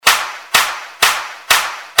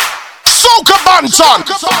Soca Banton.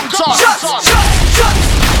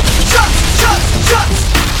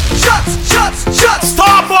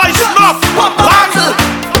 Starboy Snuff. I'll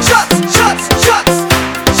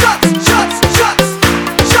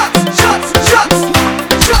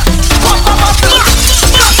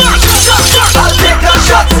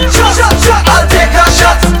take a shot. I'll take a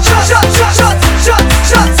shot.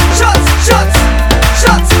 This one's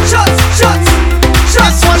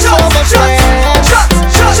for my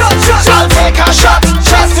friends. I'll take a shot.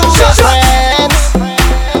 Just to my friends.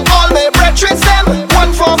 All my brethren them,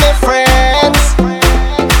 one for my friends.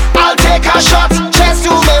 I'll take a shot. Just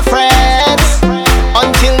to my friends.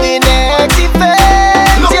 Until the next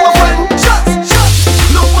event. Look my friend.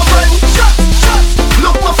 Look my friend.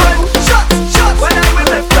 Look my friend. When I'm with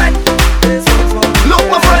my friend. Look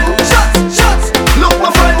my friend. Look my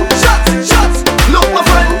friend. Look my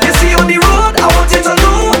friend. You see on the road, I want you to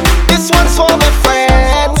know. This one's for my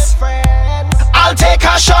friends. I'll take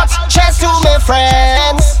a shot. Cheers to my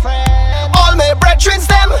friends. All my brethren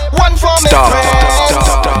them, one for my friends.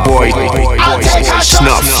 Boy, I'll take a shot.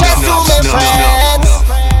 Snuff. Cheers to my friends.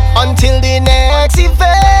 Until the next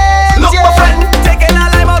event. Look my friend. Taking a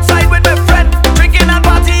lime outside with my friend. Drinking and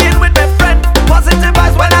partying with my friend. Positive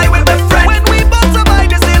vibes when I with my friend. When we both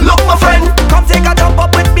survive, you say, look my friend. Come take a jump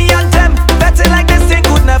up with me and them. Betting like this thing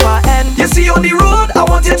could never end. You see on the road, I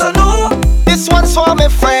want you to know. This one's for my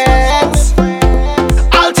friends.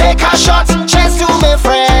 I'll take a shot. Cheers to my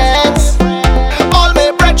friends. All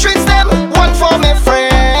my brethren them, one for my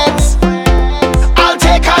friends. I'll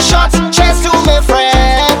take a shot. Cheers to my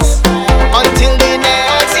friends. Until the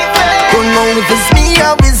next event. Don't know if it's me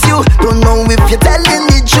or it's you. Don't know if you're telling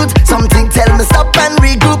the truth. Something tell me stop and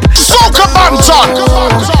regroup. Soca Banton.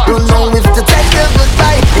 Don't know if to tell you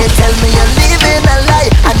goodbye. They tell me you're living a lie,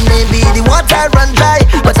 and maybe the water run dry,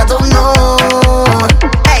 but I don't know.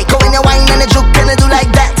 Hey, go in your wine and a juke and you do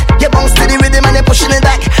like that. You bounce to the rhythm and you're pushing it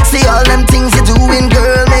back. See all them things you're doing,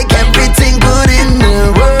 girl, make everything good in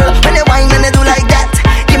the world. When you wine and you do like that,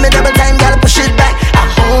 give me double time, gotta push it back. I'm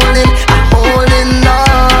holding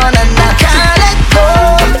on, and I can't let go,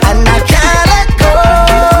 and I can't let go.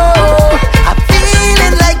 I feel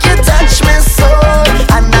it like you touch my soul,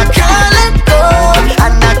 and I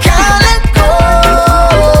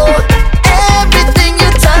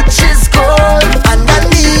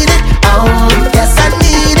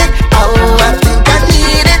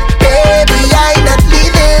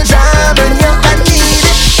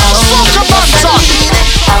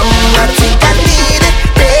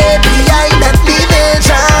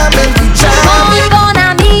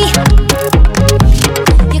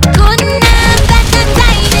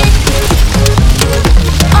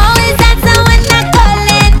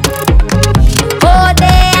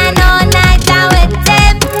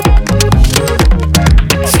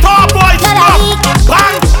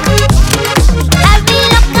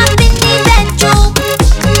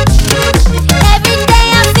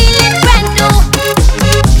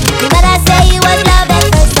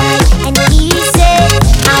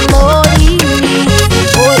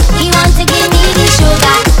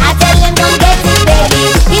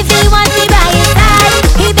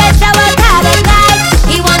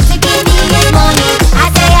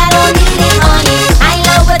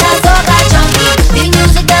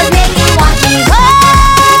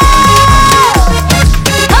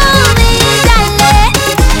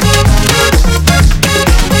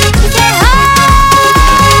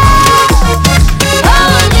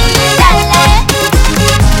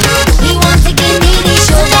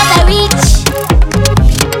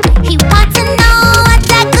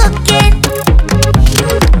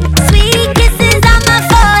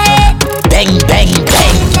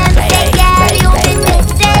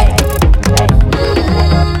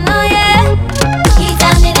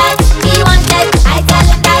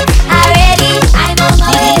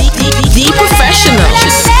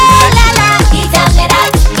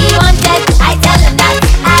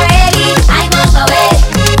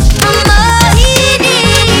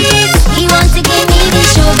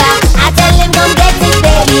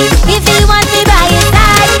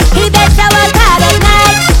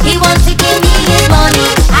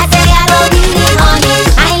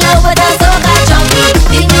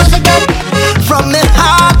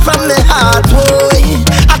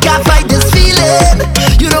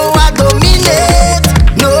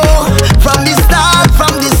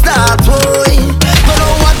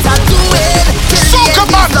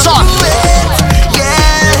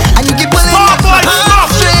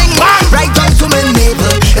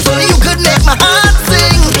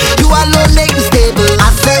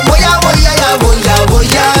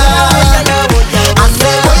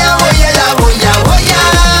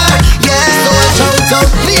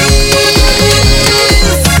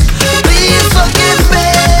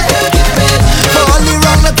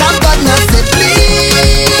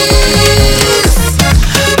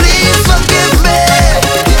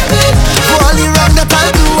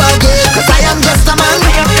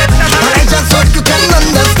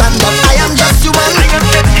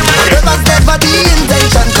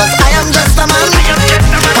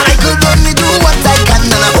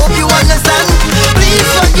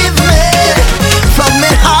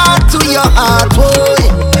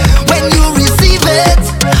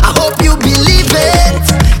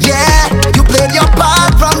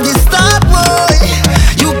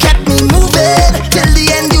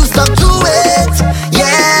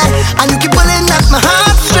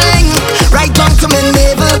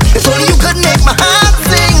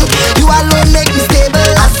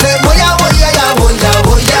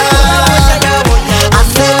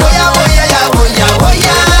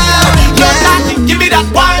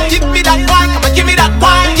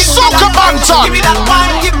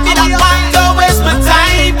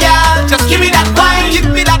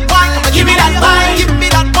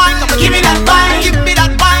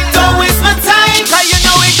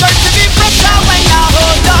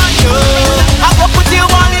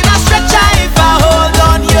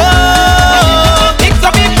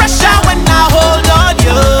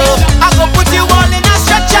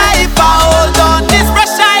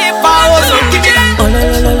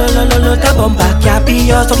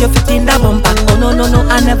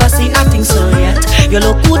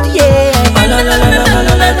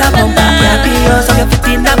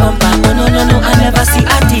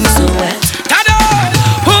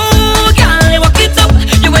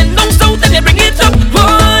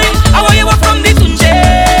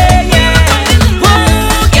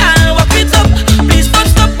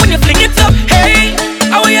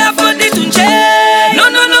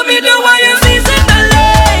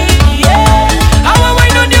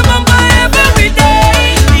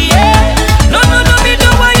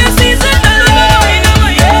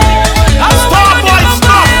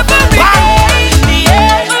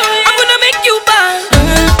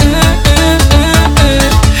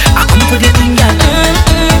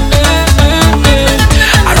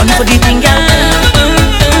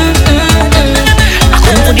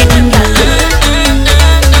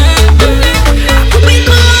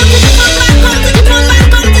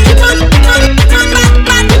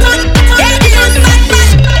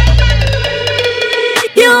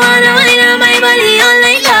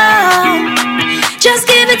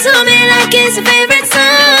it's your favorite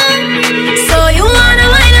song. So you wanna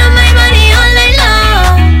wine on my body all night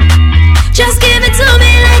long. Just give it to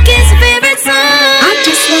me like it's your favorite song. I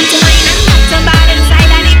just want to wine and knock somebody inside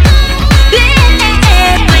of it.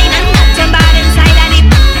 Yeah, wine and knock somebody inside of it.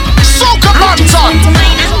 Soca I just want to Banton.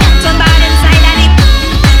 wine and knock somebody inside of it.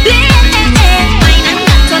 Yeah, wine and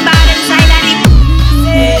knock somebody inside of it.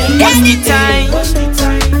 It's the time,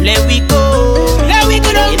 let we go.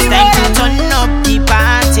 It's time to turn up the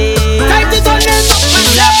party. Time to turn them up.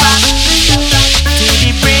 Back to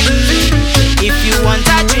the brim. If you want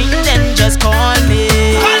a drink, then just call me.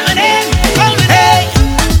 Call my name, call my name. Hey,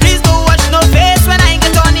 please don't watch no face when I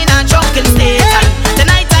get on in a drunken state.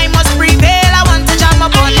 Tonight I must prevail. I want to jam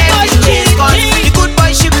up on every place. Cause the good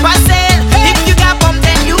boy ship a sail. If you get bumped,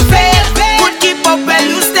 then you fail. Good keep up when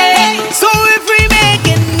you stay. So if we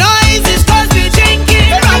making noise, it's cause we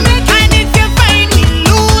drinking rum. And if you find me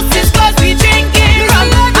loose, it's cause we drinking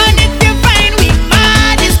rum. And if you find me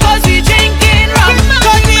mad, it's cause we drinking rum.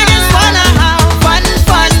 Cause we just wanna have fun,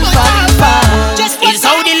 fun, fun, fun. It's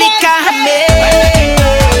how the liquor made.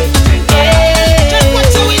 Just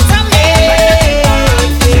watch how it's made.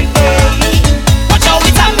 Watch how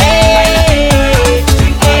it's made.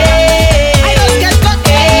 I don't get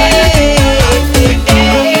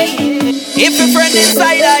If your friend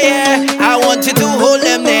inside I here, I want you to hold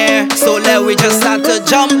them there. So let we just start to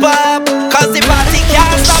jump up. Cause the party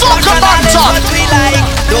can't stop. Soca Bacchanal is Banton. what we like.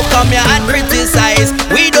 Don't come here and criticize.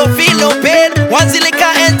 We don't feel no pain. Once the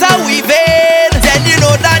liquor enter we vein. Then you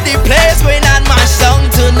know that the place going and mash down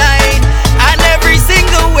tonight. And every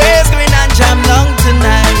single way's going and jam down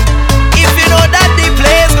tonight. If you know that the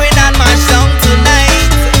place going and mash down tonight,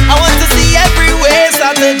 I want to see every way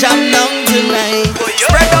start to jam down tonight.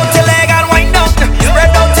 Spread out your leg and wind down.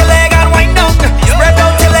 Spread out your leg and wind down. Spread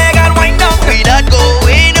out your leg and wind down. We not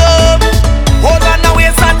going up. Hold on now,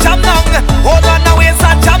 waist and jam down. Hold on now, waist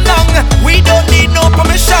and jam down. We don't need no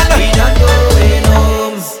permission. We not going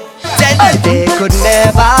home. There could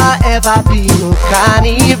never ever be no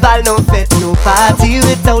carnival, no fete, no party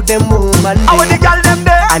without them woman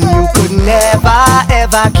there. And you could never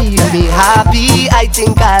ever keep me happy. I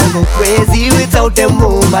think I'll go crazy without them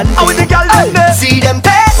woman there. See them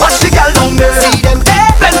there, watch the gal down there. See them there,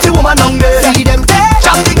 plenty woman down there. See them there,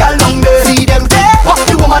 jam the gal down there. See them there, watch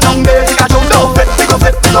the woman down there. Take a jump down, we go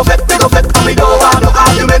fit, we go fit, we go fit. And we don't want no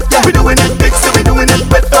argument. We doing it big, so we doing it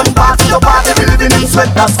wet. From party to party, we living in sweat.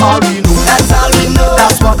 That's all we know. That's all we know.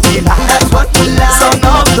 That's what we like. That's what we like. Sun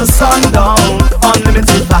up to sundown,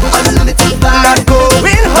 unlimited vibe. Unlimited vibe. Not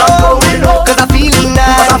going home, cause I'm feeling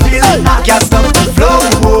nice. Can't stop the flow.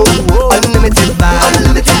 Unlimited vibe.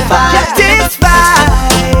 Unlimited vibe. Yeah, this vibe.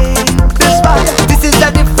 This vibe. This is a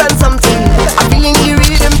different something. I'm feeling the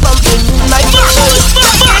rhythm pumping in my soul.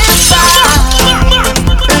 This vibe.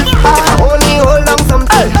 Only hold on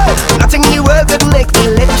something. Nothing in the world could make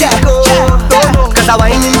me let you go. Cause I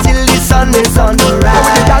whine until the sun is on the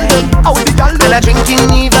rise. And I drinking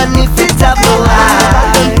even if it's up no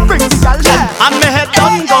high. And me head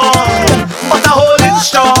done gone, but I holding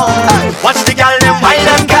strong. Watch the gal them wine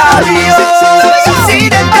and carry on. See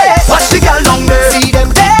them there, watch the gal down there. See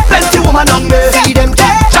them there, plenty woman down there. See them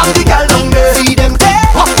there, jam the gal down there. See them there,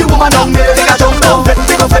 watch the woman down there. Take a jump down,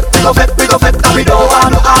 we go fit, we go fit, we go fit. And we don't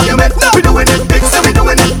want no argument. We doing it big, so we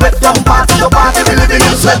doing it wet. From party to party, we living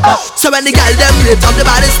in sweat. So when the gal them lift up the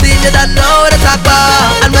body steam, you don't know what to talk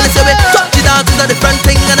about. And when I say we touch it down, it's a different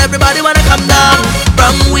thing, and everybody wanna come down.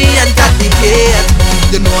 From we enter the gate,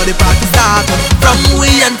 you know the party start. From we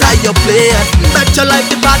enter your place, bet you like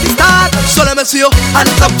the party start. So let me see you,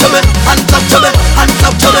 hands up to me, hands up to me, hands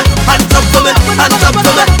up to me, hands up to me, hands up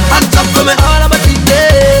to me, hands up to me. All of my team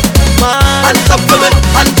dead, man. Hands up to me,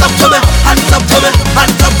 hands up to me, hands up to me,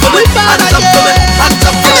 hands up to me, hands up to me, hands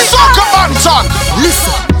up to me. Soca Banton.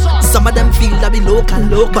 Listen. Some of them feel that we local,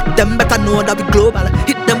 but them better know that we global.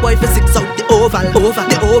 Hit them boy for 6 out the oval,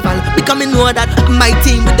 the oval. Because me know that my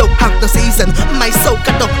team we don't have no season. My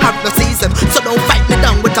soca don't have no season. So don't fight me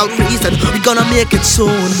down without reason. We gonna make it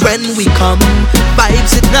soon when we come.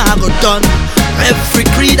 Vibes it now go done. Every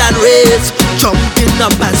creed and race jumping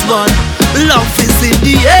up as one. Love is in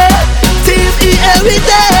the air. Team E every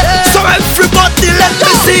day. So everybody let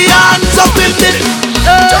me see hands up in it.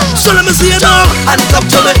 So let me see it now. Hands up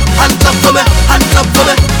to me, hands up to me, hands up to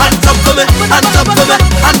me, hands up to me, hands up to me,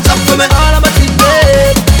 hands up to me. All of my team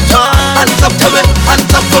dead. Hands up to me,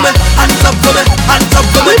 hands up to me, hands up to me, hands up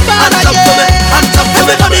to me, hands up to me, hands up to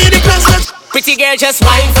me. Everybody in the class. Pretty girl, just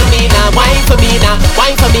wine for me now, wine for me now.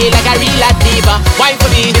 Wine for me like a real diva. Wine for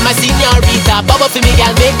me, be my señorita. Bubble for me,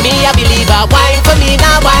 girl, make me a believer. Wine for me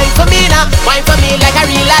now, wine for me now. Wine for me like a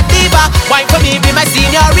real diva. Wine for me, be my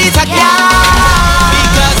señorita, girl.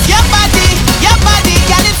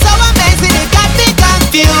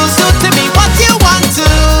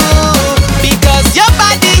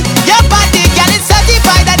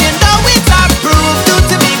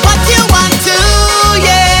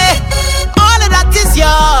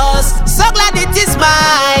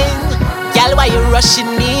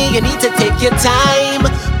 rushing me, you need to take your time.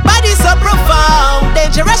 Body so profound,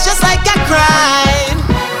 dangerous just like a crime.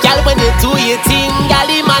 Girl, when you do your thing, girl,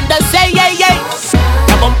 the man does say, yeah, yeah.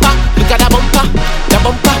 The bumper, look at the bumper. The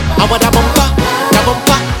bumper, I want the bumper. The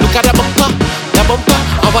bumper, look at the bumper. The bumper,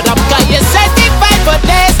 I want the bumper. You're certified for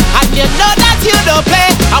this, and you know that you don't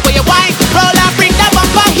play. I want your wine, roll and bring the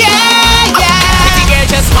bumper, yeah, yeah. Pretty girl,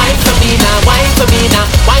 just wine for me now, wine for me now.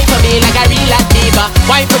 Wine for me like a real diva.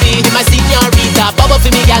 Wine for me, my señorita. Bubble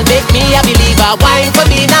for me, girl, make me a believer. Wine for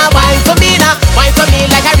me now, wine for me now. Wine for me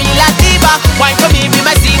like a real diva. Wine for me, be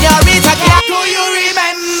my señorita. Do you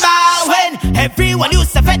remember when everyone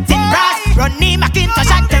used to fit in brass? Ronnie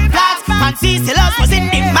McIntosh and them flats. Fancy Silas was in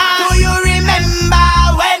demand. Do you remember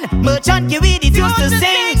when Merchant Kiwidis used to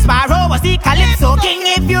sing? Sparrow was the Calypso king.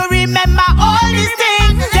 If you remember all these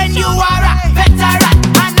things, then you are a veteran,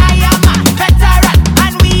 and I am a veteran,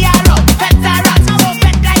 and we are a veteran. So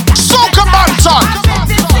bet like that. Soca Banton. I've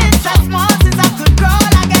been since I small, since I could crawl.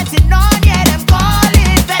 I get it on, yeah, them call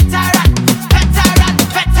it veteran, veteran,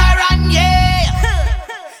 veteran, yeah.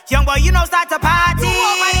 Young boy, you know start a party.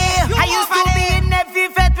 I used to be in every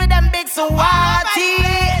vet with them big Sawati.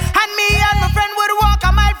 And me and my friend would walk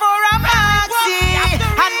a mile for a maxi.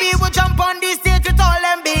 And we would jump on the stage with all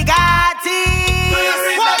them big artists. Do you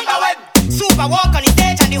remember when Super walk on the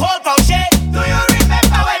stage and the whole crowd shake? Do you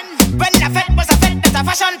remember when the fete was a fete, that's a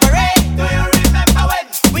fashion parade? Do you remember when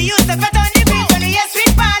we used to fet on the beach when the yes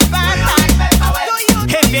sweet band?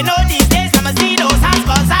 If you know these days, I must see those hands,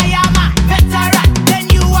 cause I am a veteran. Then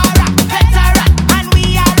you are a veteran, and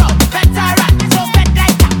we are a veteran. So bet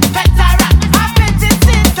like a veteran. I've been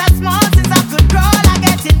since I small, since I could crawl. I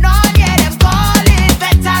get it on, yeah, them call it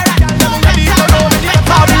veteran.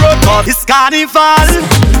 It's carnival.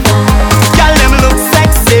 Girl, them look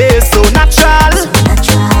sexy, so natural.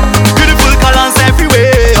 Beautiful colors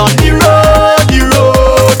everywhere on the road, the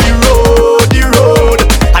road, the road, the road.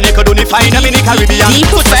 And you could only find them in the Caribbean. The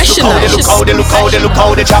professional. Look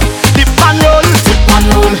how they chop. Dip and roll, dip and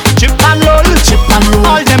roll, chip and roll, chip and roll.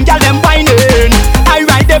 All them girl them whining, I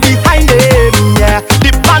ride them behind them. Yeah,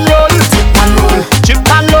 dip and roll, dip and roll, chip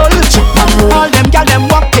and roll, chip and roll. All them girl them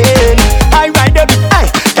walking, I ride them.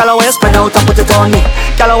 Hey, girl, I want you spread out and put it on me.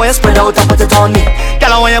 Girl, I want you spread out and put it on me.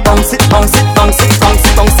 Girl, I want you bounce it, bounce it, bounce it, bounce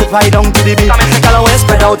it, bounce it right down to the beat. Girl, I want you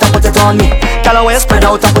spread out and put it on me. Girl, I want you spread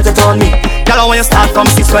out and put it on me. Girl, I want you start from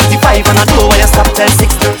 6:25 and I know where you stop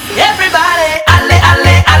 10:60. Everybody, alle,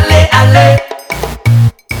 alle, alle, alle.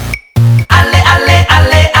 Alle, alle,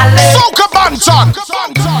 alle, alle. Soca Banton.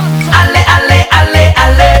 Alle, alle, alle,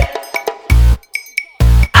 alle.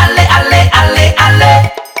 Alle, alle, alle, alle.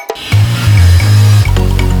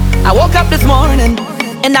 I woke up this morning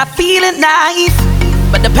and I feeling nice,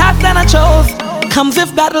 but the path that I chose comes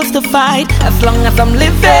with battles to fight. As long as I'm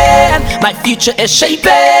living, my future is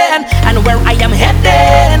shaping, and where I am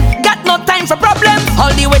heading, got no time for problems.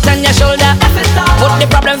 Hold the weight on your shoulder, put the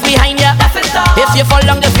problems behind you. If you fall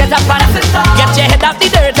down, just get up and get your head out the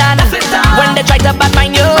dirt. And when they try to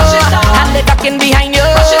badmine you and they talking behind you,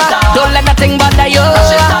 don't let nothing bother you.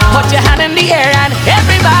 Put your hand in the air and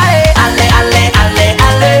everybody, alle, alle, alle,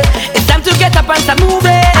 alle. It's time to get up and start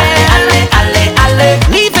moving. Alle, alle, alle,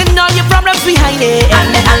 leaving all your problems behind it.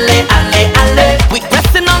 Alle, alle, alle, alle. We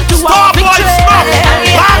pressing on to our victory. Alle,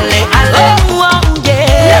 alle, alle, alle. Oh, oh,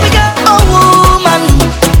 yeah. Here we go. Oh woman,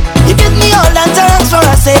 you give me all that thanks for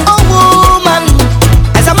I say oh woman.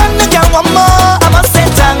 As a man that can want more, I must say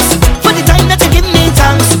thanks for the time that you give me,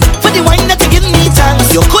 thanks for the wine that you give me,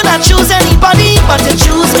 thanks. You could not choose anybody, but you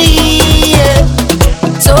choose me. Yeah.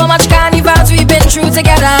 So much carnivals we've been through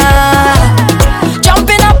together,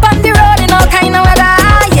 jumping up on the road in all kind of weather,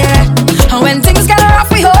 yeah. And when things get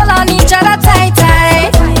rough, we hold on each other tight,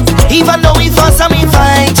 tight. Even though we fuss and we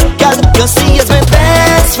fight, girl, you see as my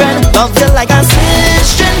best friend. Love you like a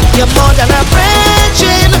sister, you're more than a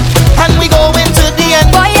brethren, and we go into the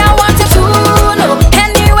end. Boy, I want you to know,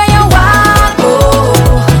 anywhere you want,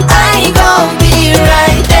 oh, I gon' be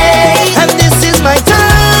right there, and this is my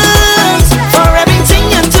turn. For everything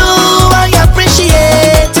you do, I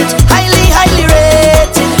appreciate it, highly, highly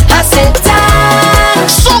rated. I said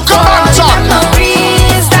thanks Soca for all the Banton.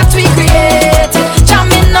 memories that we created,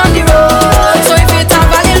 jamming on the road. So if you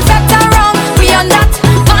have a little better wrong, we on that,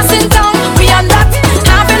 passing down, we on that,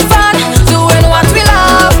 having fun, doing what we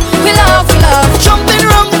love, we love, we love. Jumping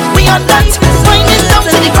round, we on that, winding down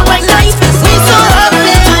to the ground like life. We so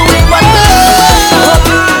happy doing what we love.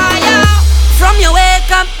 From your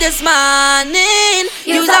wake up this morning,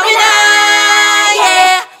 you's a winner,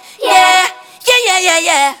 yeah, yeah, yeah, yeah, yeah,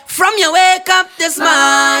 yeah. From your wake up this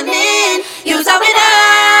morning, you's a winner,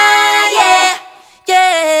 yeah,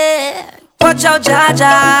 yeah. What watch out,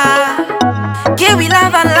 Jaja. Give we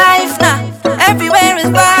love and life now. Everywhere is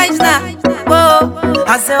vibes now. Whoa,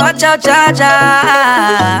 I say watch out,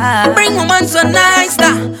 Jaja. Bring woman so nice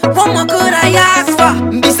now. What more could I ask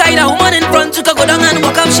for? Beside a woman in front, you can go down and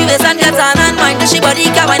walk up she waist and get on and mind that she body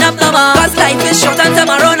can wind up no more. Cause life is short and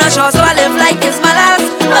tomorrow not sure, so I live like it's my last.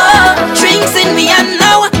 Oh, drinks in me and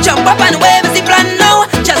now. Jump up and wave is the plan now.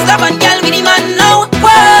 Just love and girl with the man now.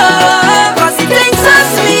 Whoa, cause he thinks so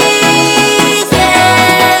sweet,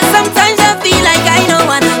 yeah. Sometimes I feel like I don't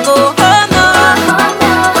wanna go home, no.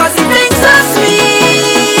 Cause he thinks so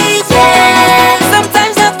sweet, yeah.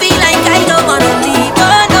 Sometimes I feel like I don't wanna leave,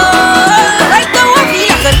 oh no. Right now I feel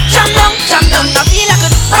like a jump down. I feel like a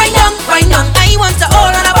wind down. I want to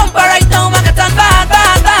hold on a bumper right now. Make it turn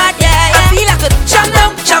bad, yeah. I feel like a jump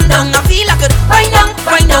down. I feel like a wind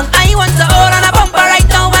down. I want to hold on a bumper right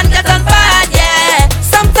now and get on bad, yeah.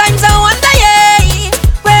 Sometimes I wonder, yeah,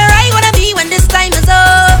 where I wanna be when this time is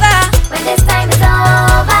over. When this time is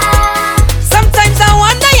over. Sometimes I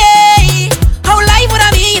wonder, yeah, how life would I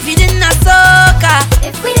be if you didn't have soca.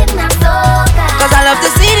 If we didn't have soca. Cause I love to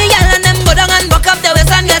see the girl and them go down and buck up their waist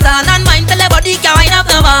and get on and mind till their body can wind up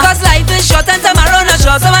no more. Cause life is short and tomorrow not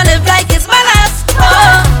sure, so I live like it's my last.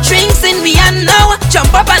 Oh, drinks in me and now.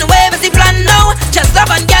 Jump up and wave is the plan now. Just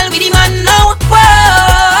love and girl with the man now.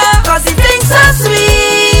 Whoa, cause he thinks so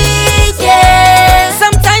sweet, yeah.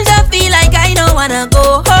 Sometimes I feel like I don't wanna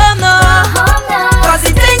go home, no. Cause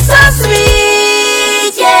he thinks so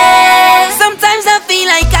sweet, yeah. Sometimes I feel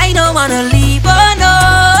like I don't wanna leave, oh no.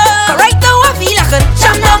 Cause right now I feel like a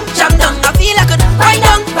jump down. I feel like a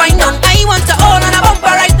wind down. I want to hold on a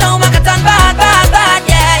bumper right now. Make it turn bad,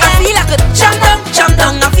 yeah. I feel like a jump down.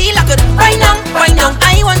 I feel like a wind down.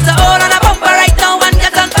 I want to hold on a bumper right now and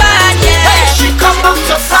get on bad, yeah. Hey, she come out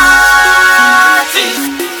to party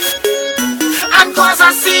and cause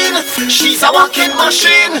a scene. She's a walking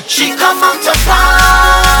machine. She come out to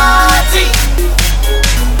party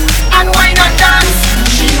and wine and dance.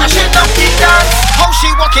 She mashing up the dance. How she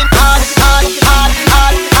walking hard.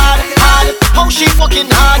 How she walking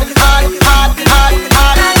hard.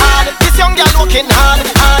 This young girl walking hard.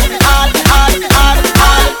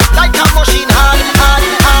 Like a machine hard.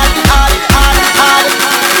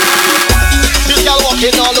 This girl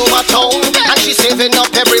walking all over town and she's saving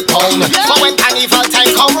up every pound for when carnival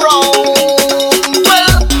time come round.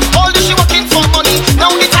 Well, all this she working for money.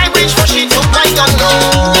 Now the time reach for she to ride on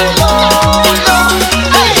low.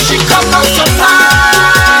 Hey, she come out to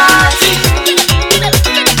party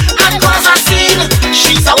and cause a scene.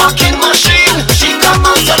 She's a walking machine. She come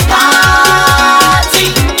out to party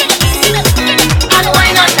and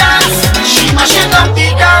wine and dance. She mashing up the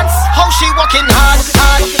dance. How she walking hard.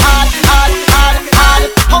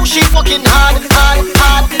 How she walking hard.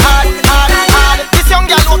 This young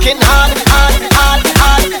girl walking hard.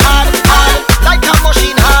 Like a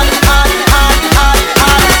machine hard.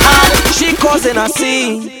 She causing a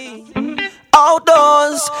scene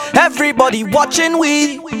outdoors, everybody watching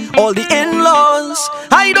we, all the in-laws.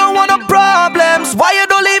 I don't want no problems, why you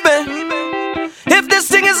don't leave it? If this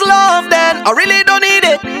thing is love, then I really don't need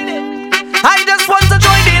it. I just want to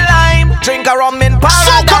join the line, drink a rum in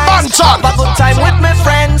paradise, have a good time with my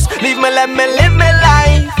friends, leave me, let me live my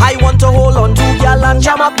life. I want to hold on to y'all and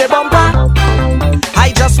jam up the bumper.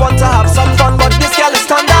 I just want to have some fun, but this girl is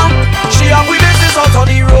turned down. She have we business out on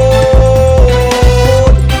the road.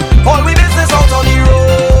 All we business out on the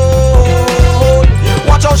road.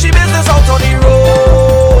 Watch out, she business out on the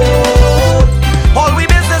road. All we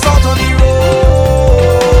business out on the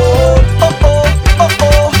road. Oh oh, oh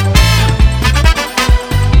oh.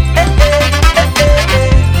 Eh eh, eh eh,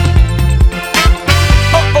 eh.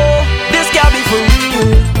 Oh oh, this girl be for real.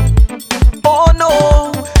 Oh no,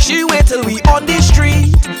 she wait till we on the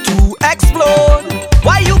street to explode.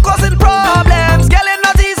 Why you causing problems? Girl, it's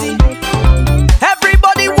not easy.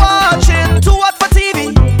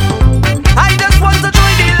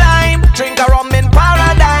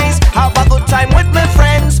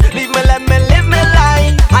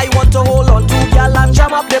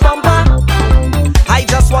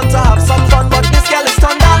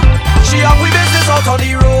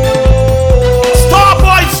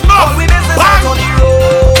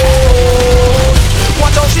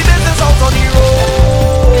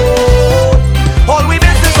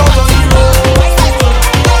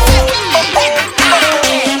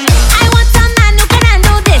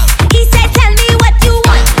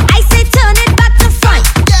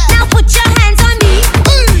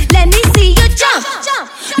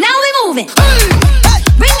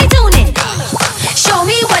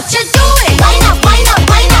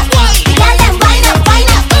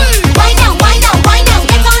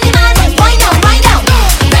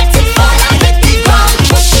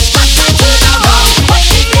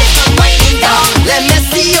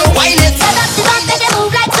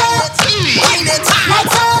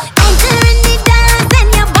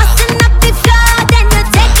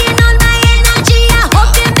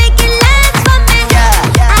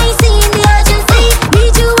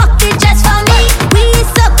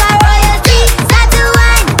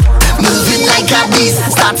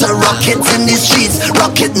 to rock it in the streets.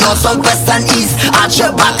 Rock it north, south, west and east. Arch your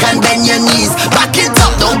back and bend your knees. Back it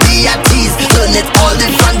up, don't be a tease. Turn it all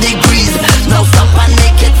different degrees. Now stop and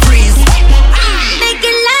make it freeze. Make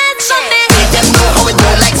it last for me. Make them know how it go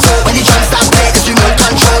like so. When the drum start play, it's remote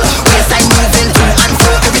control. Waistline moving to and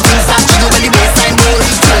fro. Everything starts to go when the bassline roll.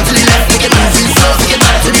 Turn to the left, make it moving slow. Take it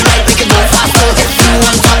back to the right, make it move faster. If you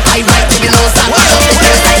want top, high right, to below, start to show the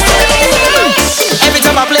bassline slow. Every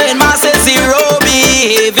time I play in my set, zero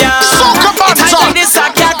behavior. It's like this, I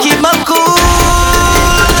can't keep my cool.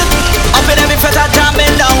 Up in every fete, I'm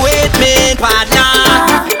jamming down with me, partner.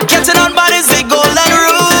 Getting on bodies, the golden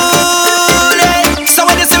rule. So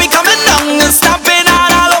when you see me coming down and stomping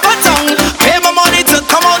all over town, pay my money to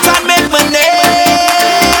come out and make my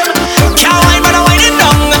name. Can't wine when I wine it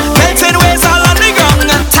down, melting waves all on the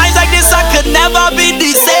ground. Times like this, I could never be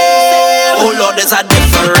the same. Oh Lord, there's a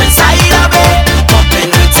different side of me.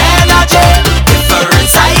 Pumping with energy. Different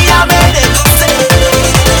side of me, they go say.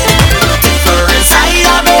 Different side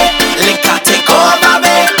of me, liquor take over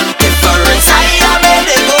me. Different side of me,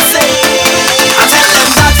 they go say. I tell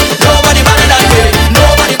them that nobody better than me.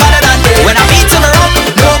 Nobody better than me. When I beat to the rum,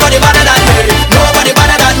 nobody better than me. Nobody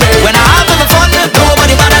better than me. When I have my fun,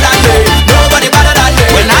 nobody better than me. Nobody better than me.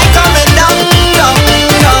 When I coming down, down,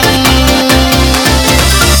 down,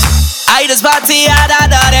 I just party harder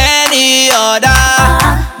than any other.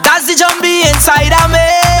 That's the jumpy inside of me.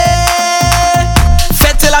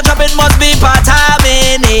 Fed till I drop it must be part of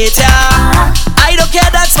me nature. I don't care,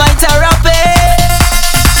 that's my therapy.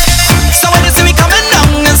 So when you see me coming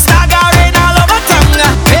down and staggering all over town,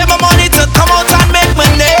 pay my money to come out and make my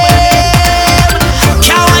name.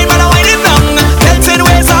 Can't wine when I wine it down, melting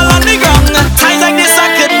waves all on the ground. Times like this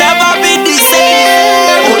I could never be the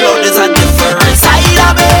same. Oh Lord, there's a different side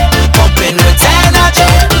of me. Pumping with energy.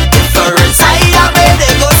 Different side of me,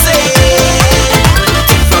 they go say.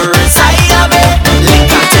 Different side of me,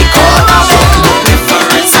 liquor take over me.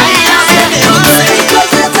 Different side of me, they go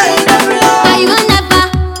say. I will never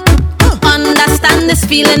understand this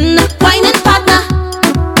feeling. Whining partner,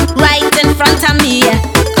 right in front of me.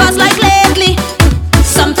 Cause like lately,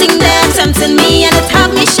 something there tempting me and it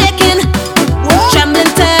have me shaking. Trembling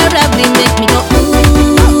terribly, make me go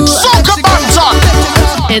ooh. Soca Banton.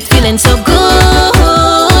 It's feeling so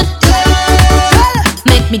good.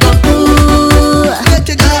 Make me go ooh.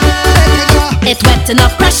 It's wetting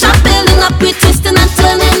up, pressure building up, we twisting and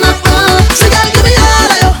turning up. So girl, give me all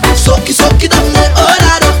of you. Soaky, soaky down there, all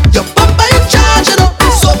I do. Your papa in charge, you know.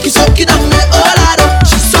 Soaky, soaky down there, all I do.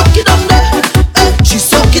 She soaky down there, she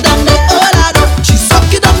soaky down there, all I do. She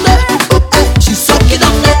soaky down there, she soaky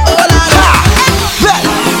down there, all I do. Well,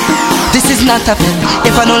 this is not a pen.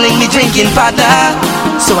 If I don't like me drinking partner,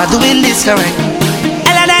 so I'm doing this correct.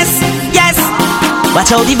 LNS, yes.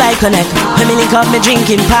 Watch how the vibe connect. When me link up me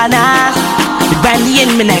drinking partner, with brandy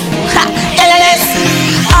in me neck. Ha, LNS.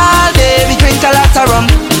 All day we drink a lot of rum.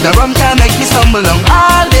 The rum can make me stumble down.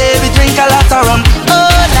 All day we drink a lot of rum. Oh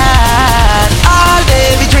Lord. All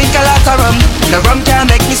day we drink a lot of rum. The rum can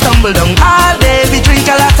make me stumble down. All day we drink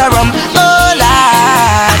a lot of rum. Oh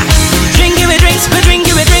Lord. Drinking with drinks, we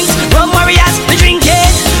drinking with drinks. Rum warriors, we drink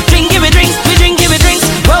it. Drinking with drinks, we drinking with drinks.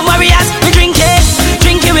 Rum warriors, we drink it.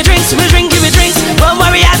 Drinking with drinks, we drinking with drinks. Rum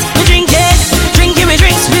warriors, we drink it. Drinking with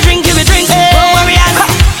drinks, we drinking with drinks. Rum warriors.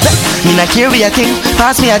 Me not care what you think,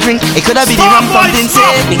 pass me a drink. It coulda be the rum pumping say.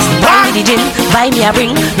 Mix it down with the gin, buy me a bring.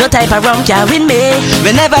 No type of rum can win me.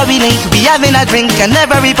 Whenever we link, we having a drink, and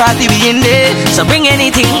every party we in there. So bring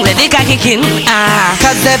anything, let the car kick in.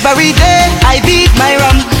 Cause every day I beat my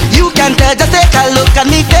rum. You can tell, just take a look at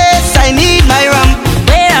me face. I need my rum.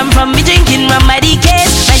 Where I'm from, me drinking rum by the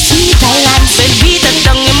case. My sweet Thailand, when beat the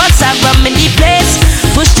tongue, you must have rum in the place.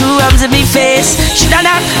 Push 2 rums in me face. She done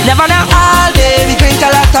that, never know. All day we drink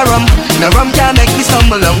a lot of rum. The rum can make me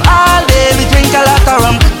stumble down. All day we drink a lot of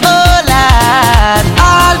rum. Oh Lord.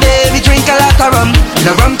 All day we drink a lot of rum.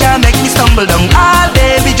 The rum can make me stumble down. All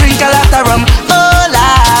day we drink a lot of rum. Oh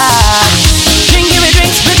Lord. Drinking with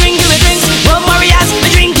drinks, we drinking with drinks. Rum warriors,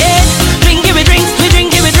 we drink it. Drinking with drinks, we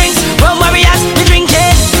drinking with drinks. Rum warriors, we drink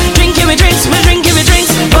it. Drinking with drinks, we drinking with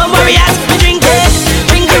drinks. Rum warriors, we drink it.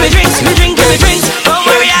 Drinking with drinks, we drinking with drinks. Rum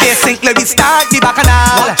warriors. They think let me start the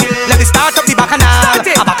bacchanal. Let me start up the bacchanal.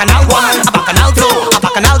 A bacchanal 1, a bacchanal 2, a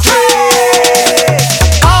bacchanal 3.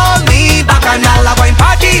 Call me bacchanal. I wine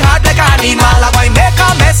party hard like animal. I wine make a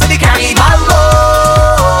mess of the carnival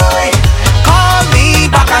boy. Call me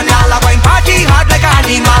bacchanal. I wine party hard like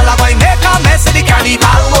animal. I wine make a mess of the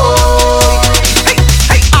carnival boy. Hey,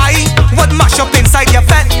 hey, I would mash up inside your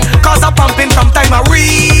fat. Cause I'm pumping from time I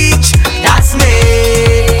reach. That's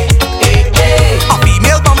me. A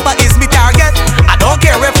female bumper is me target. I don't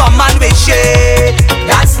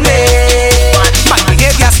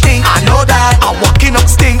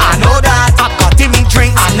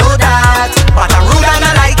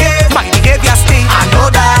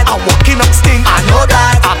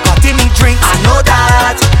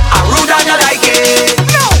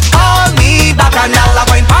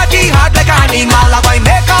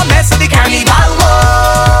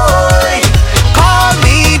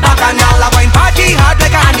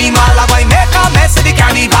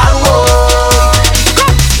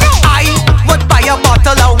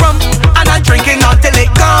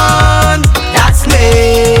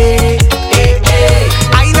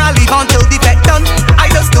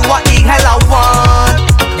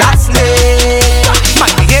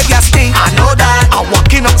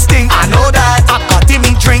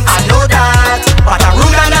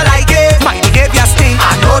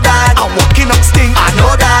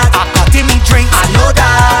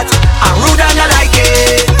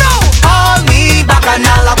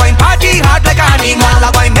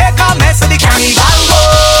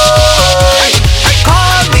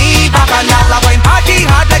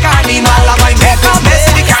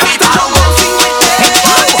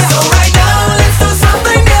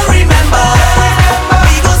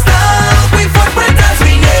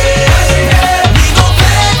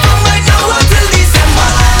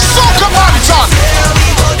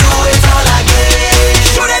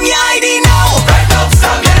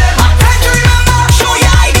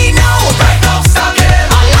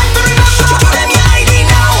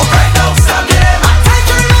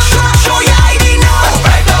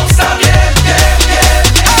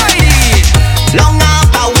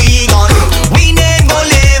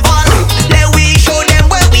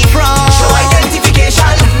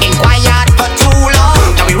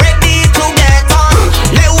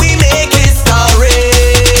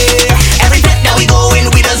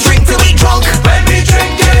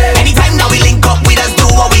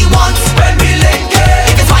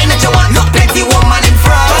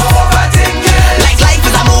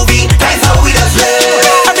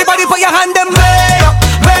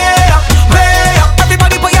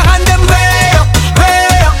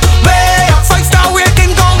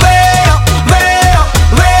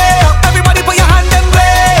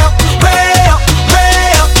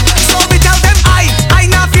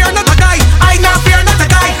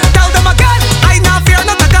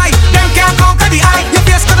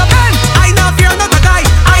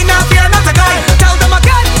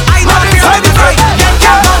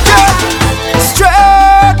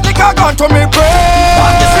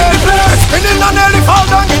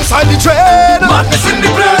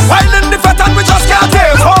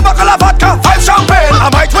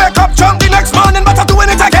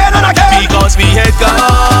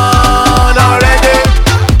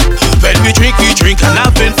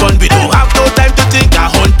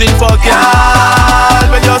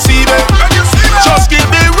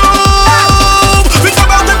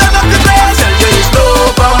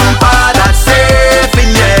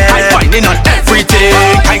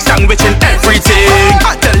everything.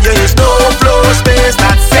 I tell you it's no floor space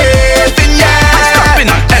that's safe in yeah. I'm stopping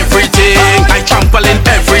on everything, I trampling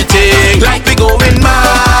everything. Like we going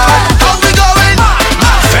mad. How we going?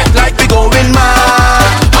 Fet like we going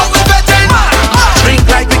mad. How we fetting? Drink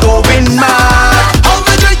like we going mad. How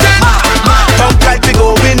we drinking? Talk like we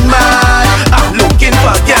going mad. I'm looking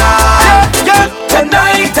for gas. Yeah,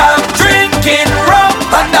 tonight I'm drinking rum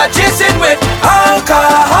and I'm chasing with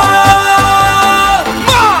alcohol.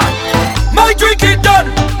 Man, my drink is done.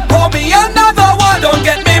 Pour me another one. Don't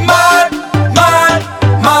get me mad, mad,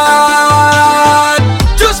 mad.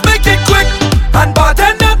 Just make it quick and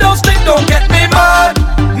bartender don't stick. Don't get me mad,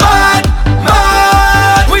 mad,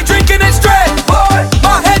 mad. We drinking it straight, boy.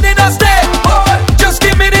 My head in a state, boy. Just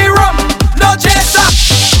give me the rum, no chaser.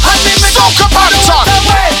 And me make Soca Banton.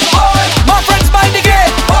 my friends mind the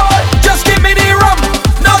gate, boy. Just give me the rum,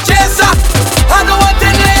 no chaser. I know what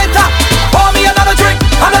it later. Pour me another drink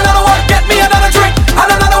and another one. Get me another drink and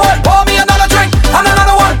another one. Pour me another drink and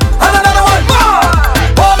another one and another one.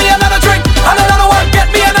 Pour me another drink and another one. Get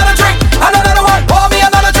me another drink and another one. Pour me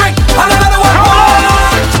another drink and another one.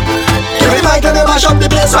 Give me mic and me mash up the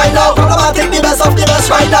place right now. Problematic, the best of the best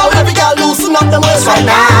right now. Every girl loosen up them waist right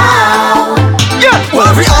now. Yeah. Well,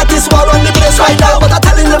 every artist will run the place right now, but I'm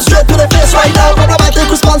telling them straight to the face right now. Problematic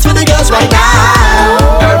response for the girls right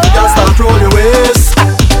now. Every girl start roll your waist.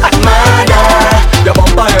 Murder. Your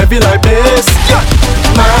bumper heavy like this. Yeah.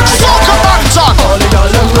 Soca Banton. All the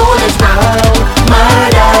girls them roll it round.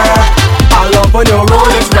 Murder. I love when you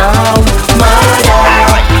roll it round. Murder.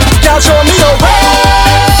 Girl, show me your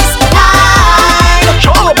waist.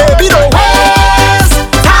 Oh baby, don't waste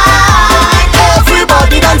time.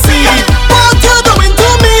 Everybody can see what you're doing to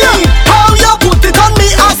me. How you put it on me.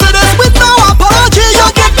 I said this with no apology. You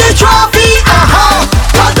get the trophy. Aha.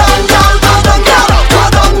 Go down, girl, go down, girl. Go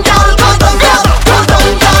down, girl, go down, girl. Go down,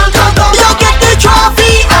 girl, go down. You get the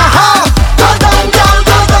trophy. Aha. Go down, girl,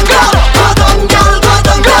 go down, girl. Go down, girl, go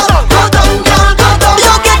down, girl. Go down, girl, go down.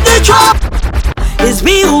 You get the trophy. It's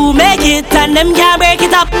we who make it and them can't break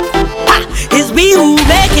it up. Ha! It's we who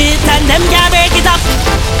make it and them can't break it up.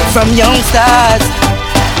 From young stars,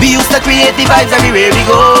 we used to create the vibes everywhere we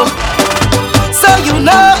go. So you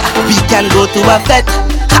know, we can go to a fete,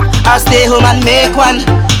 or stay home and make one.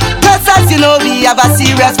 Cause as you know, we have a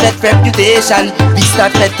serious pet reputation. We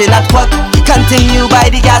start petting at work, we continue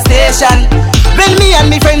by the gas station. When me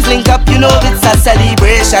and me friends link up, you know it's a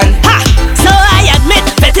celebration. Ha! So I admit,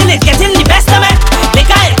 betting is getting the best of me. The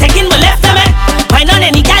guy taking my left of me. Why not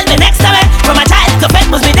any gal the next of me? From a child to fed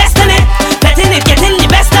was my destiny. Betting is getting the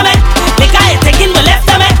best of me. The guy taking my left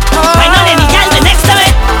of me. Why not any gal the next of me?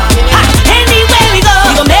 Ha! Anywhere we go,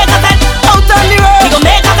 we gon' make a bet. Out on the road, We gon'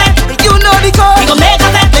 make a bet. you know the code. We gon' make a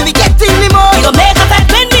bet. When we get in the mode, We gon' make a bet.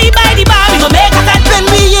 When we buy the bar, we gon' make a bet. when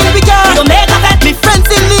we in the We car, gon' make a bet. me friends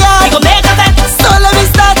in the We yard. gon' make a bet. So let me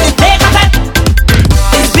start it. Make a bet.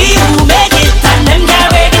 It's we who make it and them can't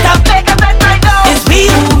break it up. It's we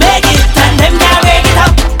who make it and them can't break it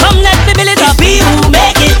up. Come let me build it up. It's we who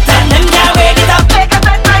make it and them can't break it up.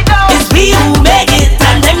 It's we who make it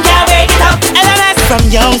and them can't break it up. LNS. From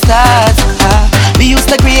young stars, we used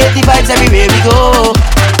to create the vibes everywhere we go.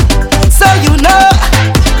 So you know,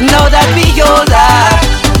 now that we older,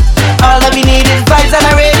 all that we need is vibes on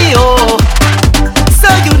the radio. So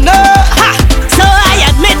you know, Ha! So I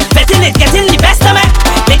admit, betting is getting the best of me.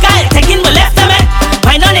 The guy taking my left of me.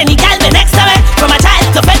 Why not any gal the next of me? From a child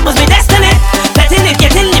to fed was my destiny. Betting is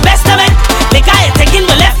getting the best of me. The guy taking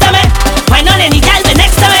my left of me. Why not any gal the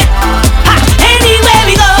next of me? Ha! Anywhere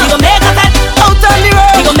we go, we gon' make a bet. out on the We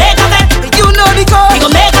road, gon' make a bet. you know the We code.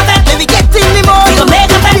 gon' make a bet. When we get in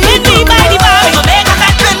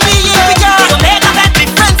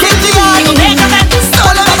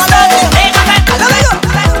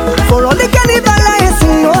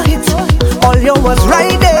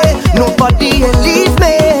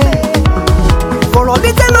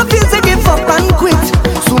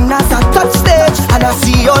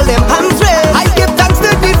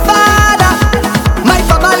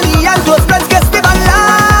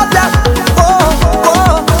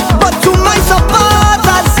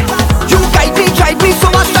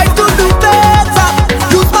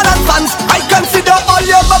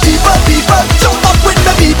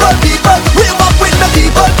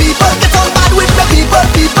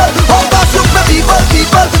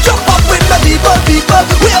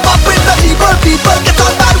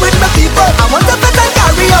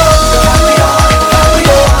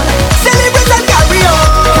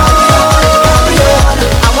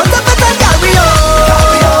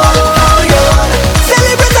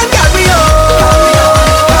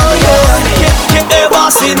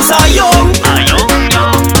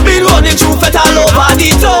fat all over the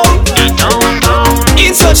town.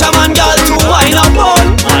 In search of man girl to wine up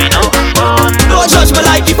on. Don't judge me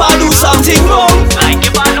like if I do something wrong.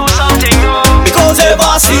 Because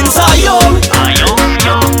ever since I young,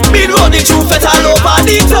 been running through fat all over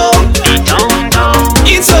the town.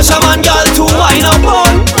 In search of man girl to wine up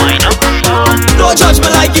on. Don't judge me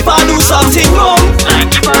like if I do something wrong.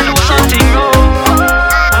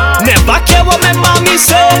 Never care what my mommy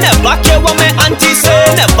say, never care what my auntie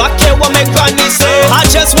say, never care what my granny say. I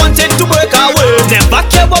just wanted to break away. Never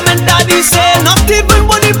care what my daddy say, not even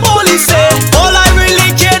what the police say. All I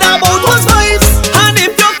really cared about was vibes. And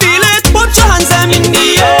if you feel it, put your hands them in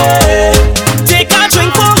the air. Take a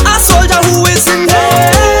drink for a soldier who is in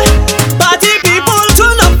there. Party people,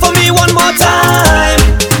 turn up for me one more time.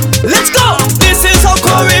 Let's go. This is how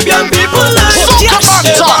Caribbean people like.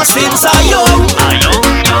 Ever since I young,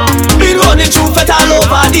 been running through fat all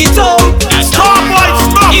over the town.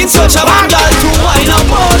 In search of a girl to wine up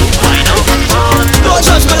on. Don't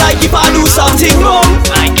judge me like if I do something wrong.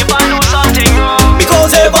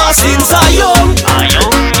 Because ever since I young,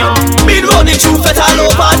 been running through fat all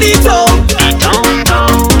over the town.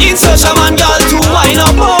 In search of a girl to wine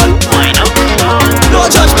up on. Don't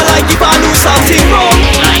judge me like if I do something wrong.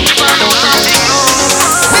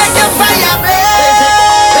 Make your fire blaze,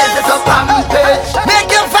 it's a rampage.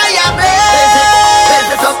 Make your fire blaze,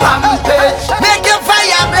 it's a rampage. Make your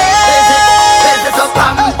fire blaze, it's a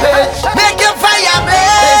rampage. Make your fire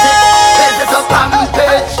blaze, it's a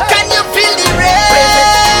rampage. Can you feel the rain?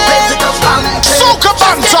 It's a rampage. Soca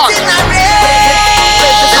Banton. Get in a rain.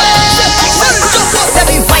 Let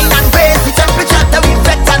me find and raise the temperature. Let me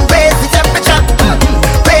vet and raise the temperature.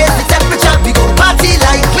 Raise the temperature. We go party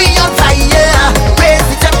like we on fire. Raise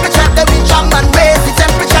the temperature. Let me jam and raise the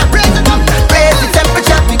temperature. Raise it up. Raise the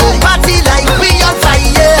temperature. We go party like we on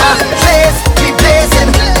fire. Place we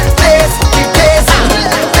blazing. Place we blazing.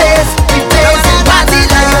 Place we blazing. Party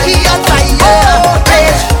like we on fire.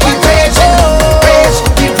 Rage we raging. Rage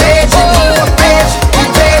we raging. Rage we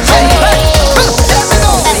raging.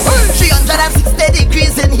 360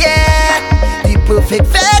 degrees in here. The perfect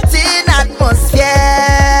vetting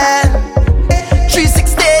atmosphere.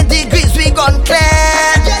 360 degrees we gone clear.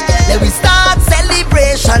 Let we start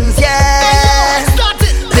celebrations, yeah.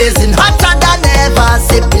 Blazing hotter than ever,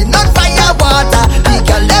 sipping on fire water. The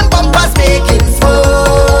girl them bumpers making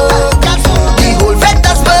smoke. The whole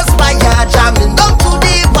vendors perspire, jamming down to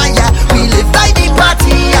the wire. We live like the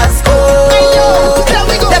party as code.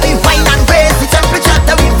 Let me find and raise the temperature.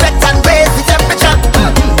 Let me vet and raise the temperature.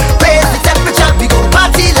 Raise the temperature. We go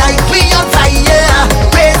party like we on fire.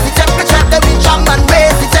 Raise the temperature. Let me jam and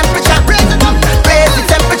raise the temperature. Raise it up. Raise the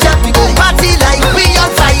temperature. We go party like we on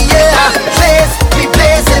fire. Place we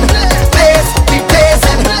blazing. Place we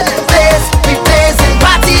blazing. Place we blazing.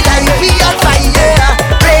 Party like we on fire.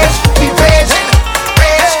 Rage we raging.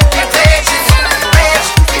 Rage we raging. Rage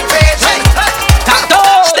we raging.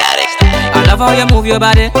 I love how you move your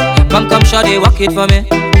body. Come, shawty, walk it for me.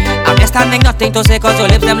 I'm just standing, nothing to say, cause your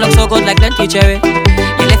lips them look so good like plenty cherry.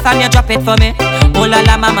 You lift and you drop it for me. Oh la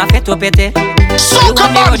la, mama, fit to pity. You Soca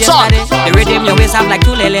want me road your body. Banton. The rhythm your waist up like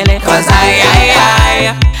two lele. Cause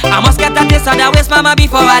I must get a taste of that waist, mama,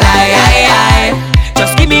 before I die.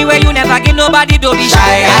 Just give me where you never give nobody, don't be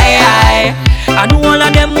shy. I know all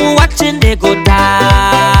of them who watching, they go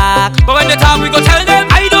dark. But when they talk, we go tell them,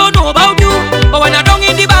 I don't know about you. But when I down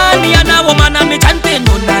in the band, me and a woman and me chanting,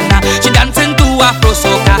 no nana. She dancing to Afro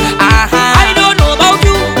soca. I don't know about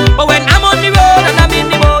you. But when I'm on the road and I'm in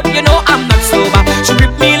the boat, you know I'm not sober. She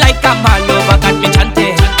grip me like a man over, got me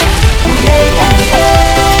chanting.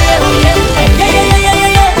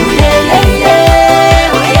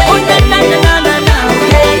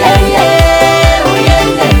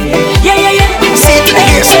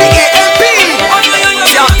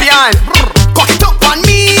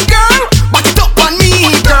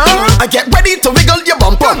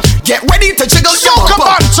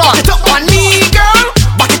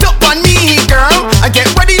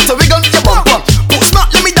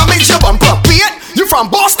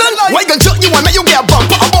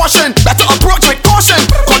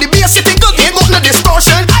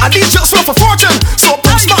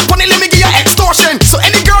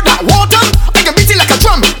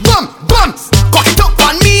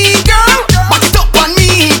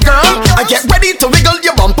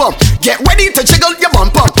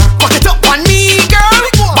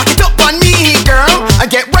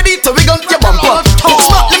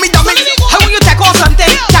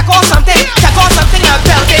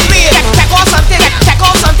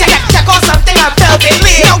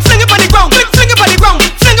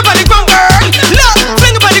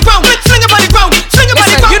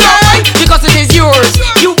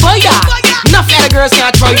 girls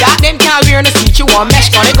can't try that. Them can't wear no see you on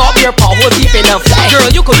mesh. Gonna go up your paw hole deep in the flesh. Girl,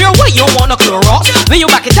 you could wear what you want, no Clorox. When you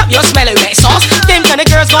back it up, you smell it wet sauce. Them kind of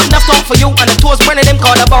girls got enough talk for you, and the toes one of them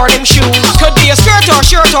call a bar them shoes. Could be a skirt or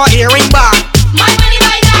shirt or earring bar. My money,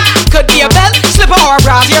 my that. Could be a belt, slipper or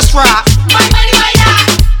brassiere strap. My money, my that.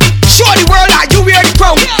 Show the world that you wear the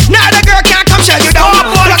crown. Now the girl can't come shut you down.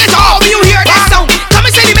 Look at all you hear that sound. Come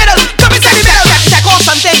and say the middle, come and say the middle. Check on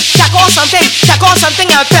something, check on something, check on something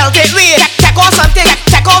and felt it lead. Check on something,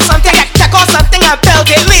 check on something, check on something and felt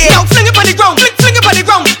it lead. Now fling it on the ground, fling it on the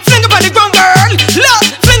ground, fling it on the ground, girl. Look,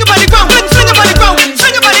 fling it on the ground, fling it on the ground,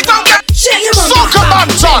 fling it on the ground, girl. Shake your soca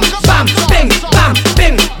banton. Bam, bing, bam,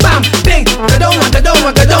 bing, bam, bing. Go down,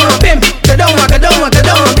 bim. Go down,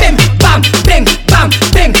 bim. Bam, bing, bam,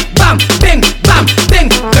 bing, bam, bing, bam, bing.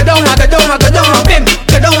 Go down, bim. Go down, bim.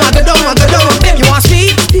 You want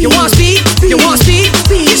speed? You want speed? You want speed?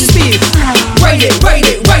 It's speed. Ride it, ride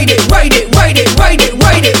it, ride it, ride it, ride it, ride it,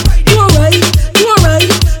 ride it. You alright? You alright?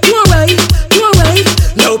 You alright? You alright?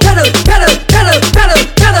 No pedal, pedal, pedal, pedal,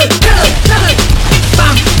 pedal, pedal, pedal.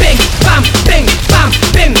 Bam, bing, bam, bing, bam,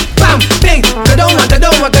 bing, bam, bing. Go down,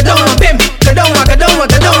 bim. Go down,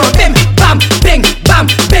 bim. Bam, bing, bam,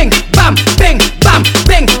 bing, bam, bing, bam,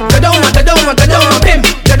 bing. Go down, bim.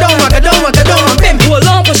 Go down, bim. Hold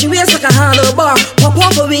on, push your waist like a handlebar. Pop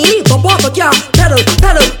off a weenie, pop off a car. Pedal,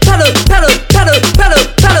 pedal, pedal, pedal, pedal, pedal,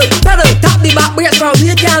 pedal, pedal. Tap the back brace from where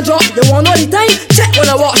you can't drop. You want know the time? Check when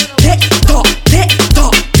I walk. Tick tock, tick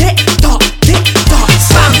tock, tick tock, tick tock.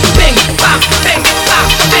 Bam, bing, bam, bing, bam,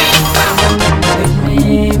 bing, bam.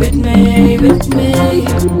 With me.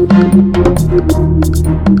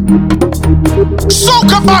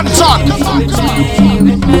 Soca banton.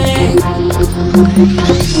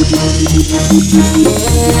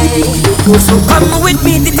 So come with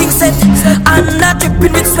me, the thing set. I'm not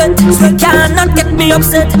dripping with sweat. Cannot get me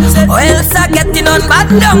upset, or else I getting on bad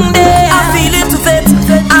down there. I feel it to fit.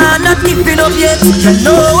 I'm not giving up yet. You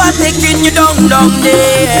know I'm taking you down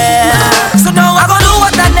there. So now I gonna do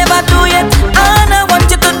what I never do yet, and I want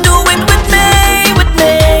you to do it with me, with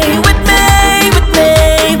me, with me, with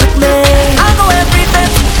me, with me. I go every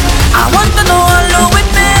bit. I want to know all with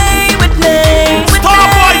me, with me, with Stop,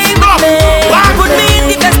 boy, me, stop. with me. Put me in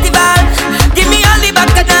the festival. Give me all the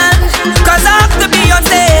bacchanal, 'cause I have to be on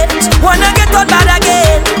stage. Wanna get on bad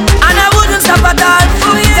again, and I wouldn't stop at all.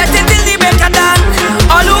 Set it till the break of dawn.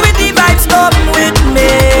 All who with the vibes come with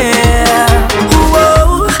me.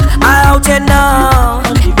 Whoa, I out here now.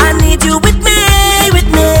 I need you with me, with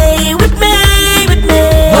me, with me, with me.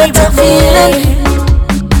 What a feeling.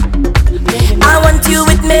 I want you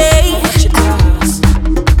with me.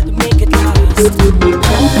 Make it last.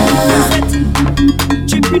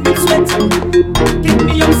 Dripping with sweat. Get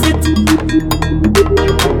me upset.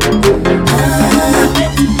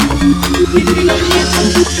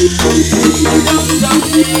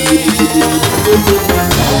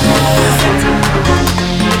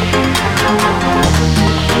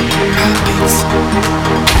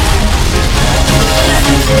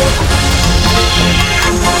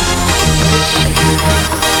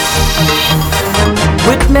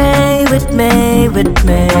 With me, with me, with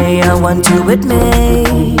me. I want you with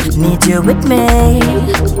me. Need you with me.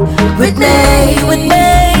 With me, with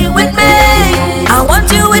me, with me. I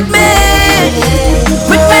want you with me.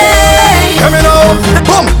 With me. Hear me now,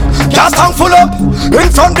 boom. Gas tank full up, in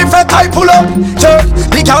front the fat I pull up. Yeah,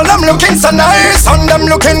 the girl them looking so nice, and them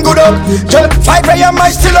looking good up. Yeah, 5 a.m. I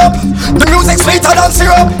still up, the music's sweeter than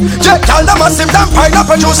syrup. Yeah, girl them massive, them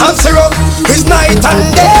pineapple juice and syrup. It's night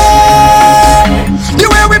and day, the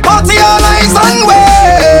way we party all eyes and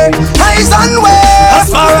way, eyes and way. As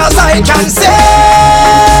far as I can say,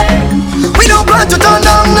 we don't plan to turn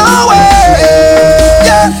down no way.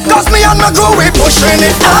 Yeah, 'cause me and my crew we pushing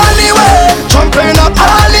it alleyway, jumping up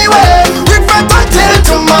alleyway. We fret until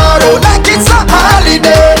tomorrow like it's a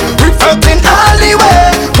holiday. We fretting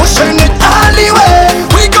alleyway, pushing it alleyway.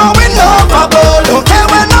 We going overboard, don't care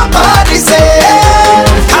what nobody say.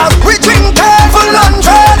 'Cause we drink it full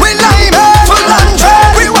 100, we lime it full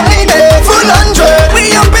 100, we wine it full 100. We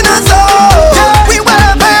up in a zone, yeah, we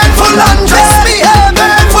wear it full 100, misbehave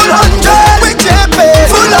it full 100, we jump it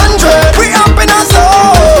full 100. We up in a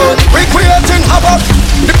zone, we creating havoc.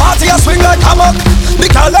 The party a swing like hammock. The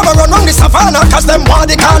girl never run round the savannah, 'cause them want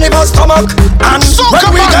the carnival stomach. And when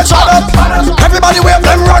we get shut up, everybody wave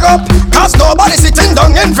them rag up, 'cause nobody sitting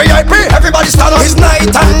down in VIP. Everybody stand up. It's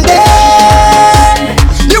night and day,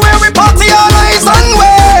 the way we party all eyes and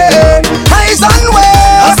way, eyes and way.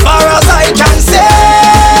 As far as I can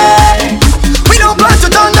say, we don't plan to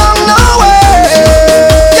turn down no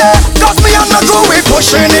way. Yeah, 'cause me and my crew we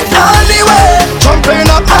pushing it alleyway, jumping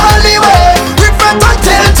up alleyway. We fret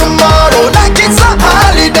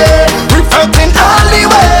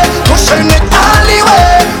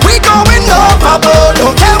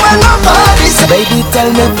tell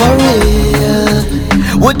me for real,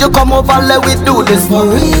 would you come over, let we do this for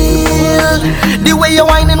real? The way you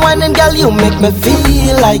whining, girl, you make me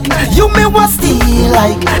feel like you me what steal,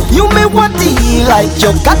 like you me what deal, like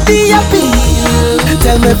you got the appeal.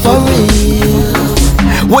 Tell me for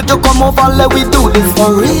real, would you come over, let we do this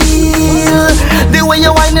for real? The way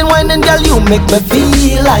you whining, girl, you make me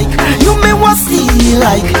feel like you me what steal,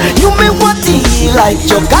 like you me what deal, like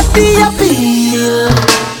you got the appeal.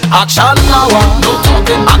 Action now, no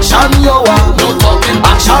talking. Action you are, no talking.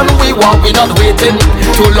 Action we want, we not waiting.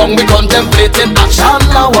 Too long we contemplating. Action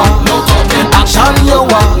now, no talking. Action you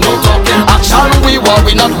are, no talking. Action we want,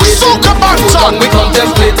 we not waiting. Too long we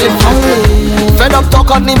contemplating. Fed up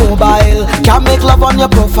talk on the mobile, can't make love on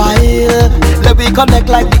your profile. Let we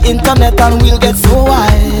connect like the internet and we'll get so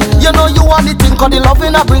wild. You know you want the thing, cause the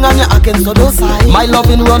loving I bring on your against so those sides. My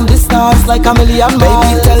loving run the stars like a million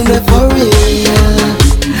miles. Baby, tell me for real,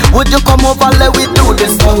 would you come over, let we do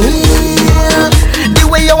this for real? The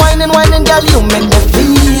way you whining, girl, you make me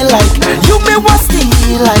feel like you me what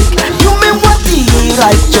steal, like you me what deal,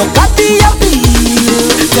 like you got the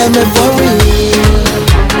appeal. Tell me for real,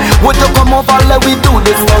 would you come over, let we do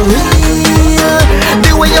this for real?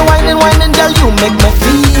 The way you whining, girl, you make me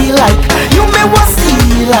feel like you me what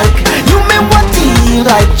steal, like you me what deal,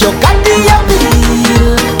 like you got the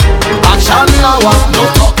appeal. Action now, no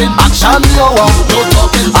talking. Action you want, no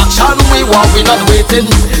talking. Action we want, we not waiting.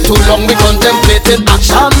 Too long we contemplating.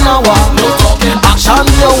 Action now, no talking. Action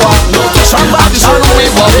you want, no talking. Action we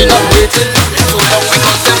want, we not waiting. Too long we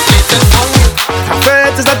contemplating.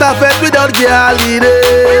 Fate is not a fate without girl in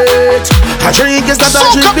it. A drink is not a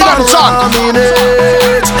drink without rum in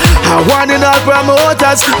it. I want in all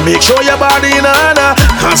promoters, make sure your body in order.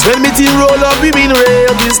 Cause when me team roll up, we mean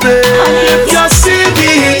real business. If you see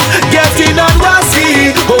me getting on the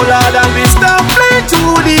sea, oh Lord, and we stop playing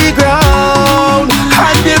to the ground.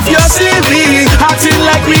 And if you see me acting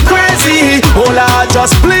like we crazy, oh Lord,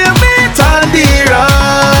 just play me on the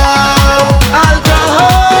round.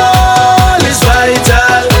 Alcohol is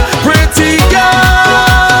vital, pretty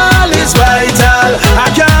girl is vital. I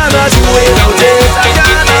cannot do without it, I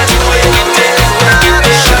cannot do without it.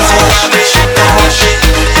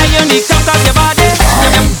 And you need some of your body,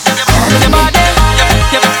 your body,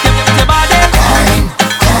 your body,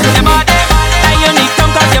 your body. And you need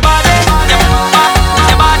some of your body,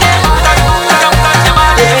 your body, your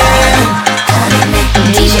body.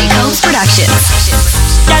 DJ Combs Productions.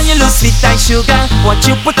 Can you lose sweet like sugar? What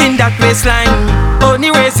you put in that waistline?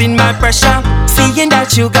 Only raising my pressure, seeing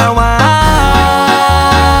that sugar wine.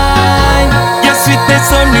 Your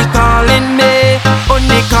sweetness only calling me,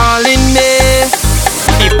 only calling me.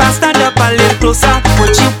 If I stand up a little closer,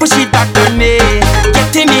 would you push it back on me?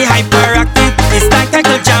 Getting me hyperactive, it's like I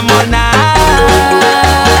could jam all night.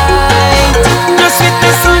 Your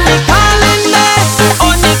sweetness only calling me,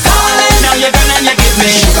 only calling. Now you're gonna give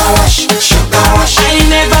me sugar rush, sugar rush. I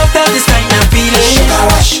never felt this kind of feeling. Sugar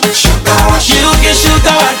rush, sugar rush. You get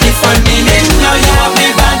sugar at different meaning. Now you have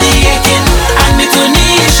me body aching and me to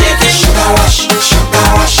knee shaking. Sugar rush, sugar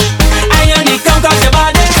rush. I only come cause your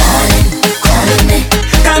body calling me.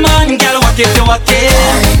 Come on, girl, walk it to walk it.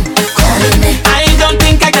 I don't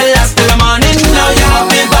think I can last till the morning. Now you have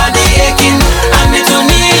me body aching and me to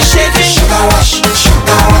knee shaking. Sugar rush,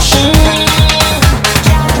 sugar rush.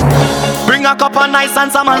 Bring a cup of nice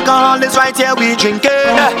and some alcohol, this right here we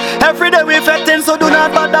drinking. Every day we fetting, so do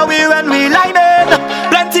not bother we when we lining.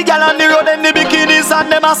 Plenty gal on the road in the bikinis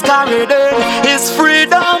and them masquerading. It's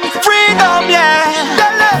freedom, freedom, yeah.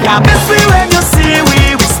 Yeah, miss me when you see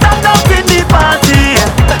we stand up in the party.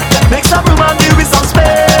 Make some room and give me some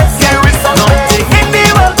space. Give me some nothing in the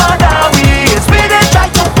world bother we. It's we they try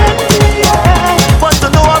to envy, yeah. But to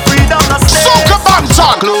know our freedom not stay.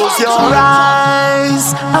 Close your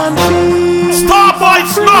eyes and feel. Starboy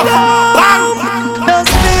snuff. Bang.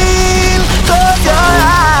 Just feel. Close your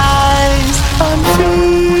eyes and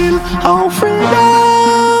feel our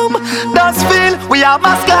freedom. Just feel. We are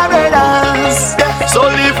masqueraders. So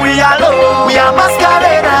live we alone. We are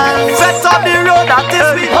masqueraders. Set on the road that is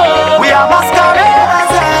we home. We are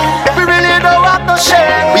masqueraders. If we really don't have no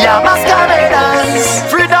shame, we are masqueraders.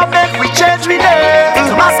 Freedom make we change we name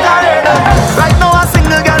to masqueraders. Right now a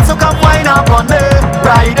single girl so come wine up on me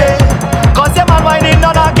Friday. Cause your man whining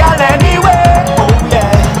on a girl anyway. Oh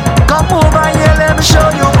yeah. Come over here, let me show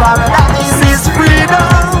you paradise is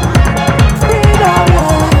freedom. Freedom,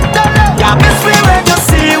 yeah. Yeah, miss me when you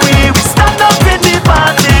see we stand up in the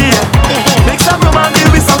party. Make some room and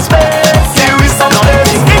give me some space. Give me some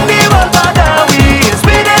space. In the world,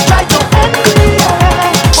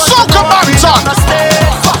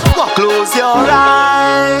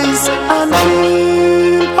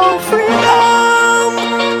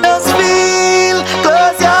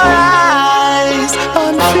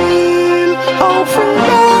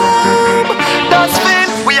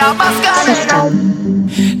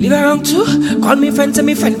 round two. Call me friend to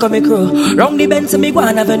me friend come me crew. Round the bend to me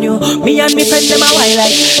Guan Avenue. Me and me friends them a wild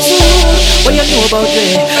like what you know about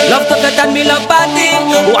me? Love tougher than me love party.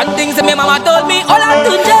 One thing that me mama told me, all I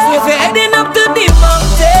do just if you're heading up to the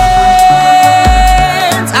mountains,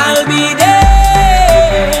 I'll be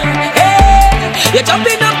there. Hey, you're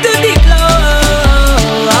jumping up to the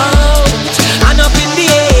clouds, and up in the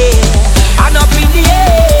air, and up in the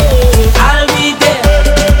air, I'll be there.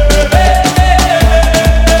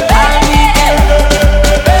 I'll be there.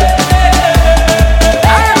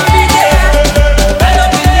 I'll be there. And up in the air, and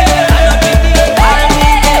up in the air, I'll be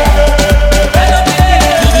there. And up in the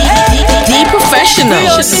air. Professional. We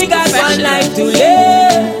only got one life to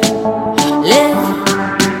live.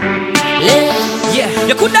 Yeah,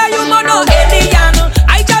 you coulda you man no alien.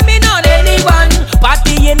 I jamming on anyone.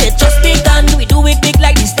 Party in it just begun. We do it big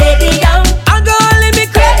like the stadium. I'll go all in me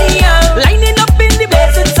cranium. Lining up in the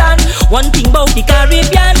blazing sun. One thing about the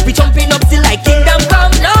Caribbean, we jumping up till like kingdom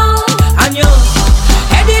come now. And you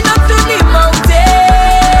heading up to the mountain,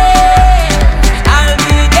 I'll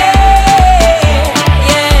be there.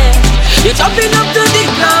 Yeah, you're jumping up to the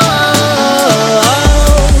clouds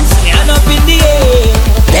and up in the air.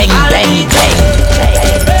 Bang, bang, bang.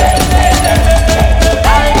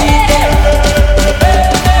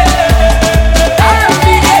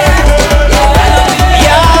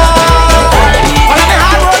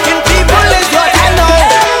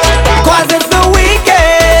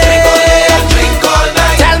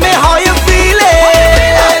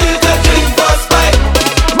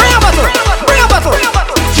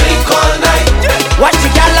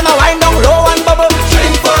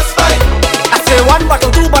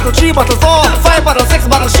 Three bottle, 4, 5 bottle, 6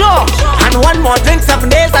 bottle, sure. And one more drink, 7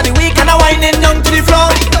 days of the week, and I winding down to the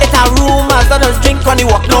floor. It's a rumors that us drink on the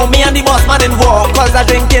walk. No, me and the boss man in war. Cause I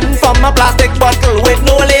drinking from a plastic bottle with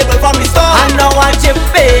no label from the store. And now I chip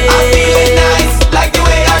it. I'm feeling nice, like the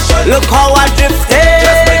way I should. Look how I drifted.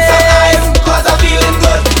 Just bring some ice, cause I'm feeling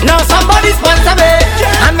good. Now somebody sponsor me,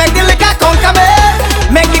 and make the liquor conquer me.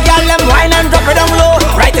 Make the girl them wine and drop it down low,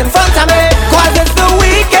 right in front of me. Cause it's the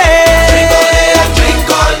weekend. Drink all day and drink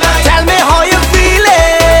all night. Tell me how you feeling.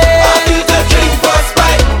 I need to drink first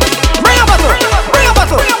bite. Bring a bottle, bring a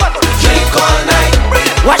bottle. Drink all night.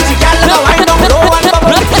 Watch the girl them wine down low and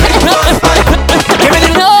bubble. Give me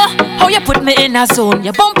the How you put me in a zone?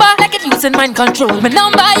 Your bumper like it losing mind control. My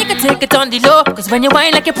number you can take it on the low. Cause when you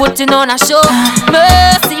whine like you're putting on a show.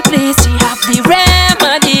 Mercy please, she have the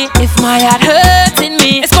remedy. If my heart hurting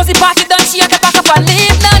me, it's cause the party done, she had to back up and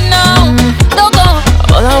leave. No, don't go.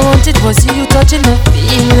 All I wanted was you touching the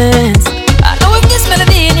feelings. I know if this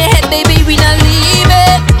melody in your head, baby, we not leave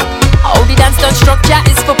it. How the dance done structure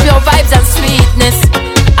is for pure vibes and sweetness.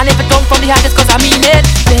 And if it come from the heart, it's cause I mean it.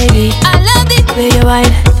 Baby, I love the way you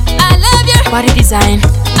whine. I love your body design.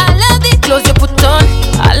 I love the clothes you put on.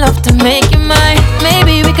 I love to make you mine.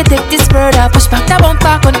 Maybe we could take this further. Push back that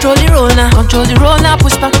bumper, control the roll now. Control the roll now,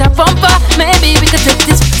 push back that bumper. Maybe we could take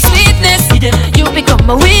this sweetness. You become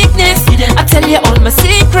my weakness. I tell you all my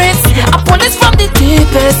secrets. I pull this from the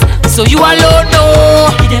deepest. So you alone know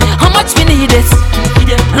how much we need it.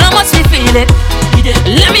 How much we feel it.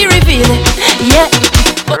 Let me reveal it. Yeah.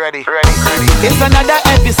 Ready. It's another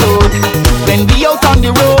episode when we out on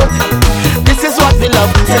the road. This is what we love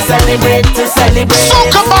to celebrate, So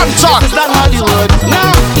come on, talk. This is not Hollywood. No,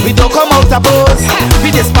 we don't come out a buzz.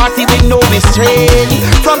 We just party with no restraint.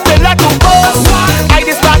 From pillar to post, I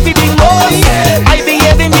just party the most. I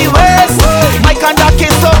behave in the worst. My conduct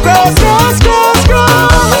is so gross.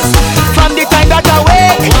 From the time that I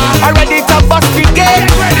wake, I ready to bust the gate.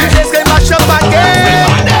 You just get mash up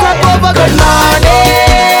again. Crop over, good morning.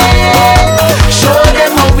 Show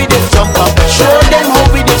them how we just jump up. Show them how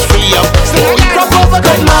we just free up. Crop over,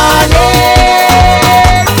 good morning.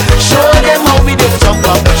 Show them how we just jump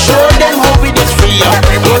up. Show them how we just free up.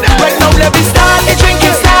 Right now let me start the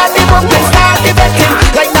drinking, start the bumping, start the betting.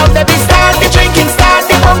 Right now let me start the drinking, start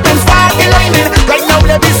the bumping, start the lining. Right now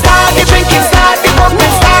let me start the drinking, start the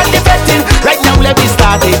bumping, start the betting. Right now let me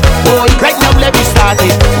start it. Oh, right now let me start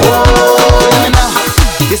it. Oh,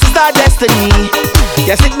 this is our destiny.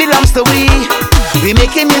 Yes, it belongs to we. We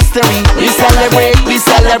making history. We celebrate.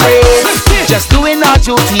 Just doing our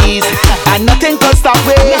duties, and nothing can stop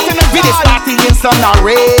it. We just party in some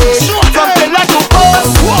race. From pillar to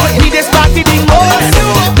post, we just party the most.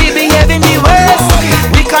 We behaving the worst.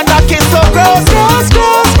 We conduct it so gross.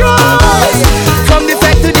 From the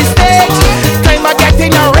fed to the stage, time I get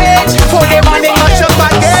in a rage. For the morning, much up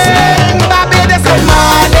again. Barbados, good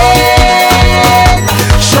morning.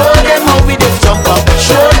 Show them how we just jump up.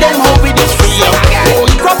 Show them how we just free up. Oh,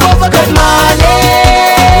 crop over, good morning.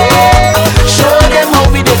 Show them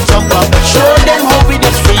how we just jump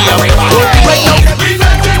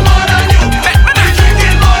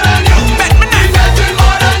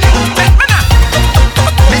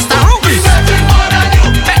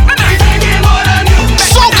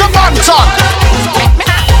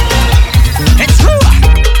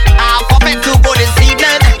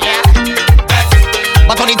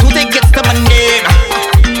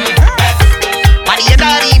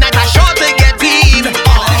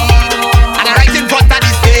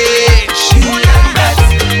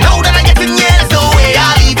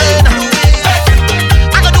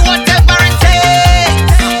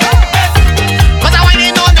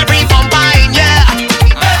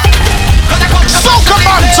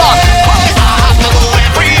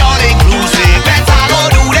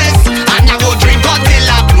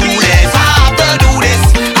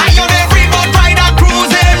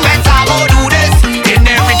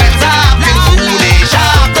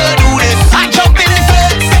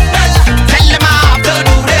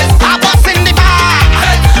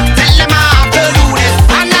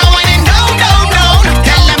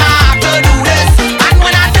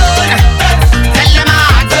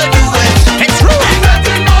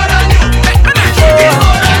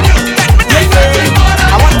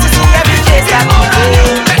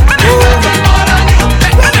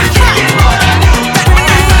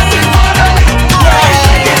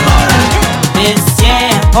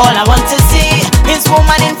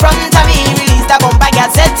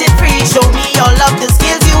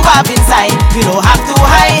You don't have to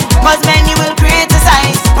hide, cause many will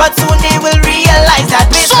criticize, but soon they will realize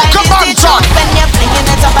that baseline is the truth. When you're flinging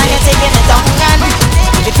it up and you're taking it down, and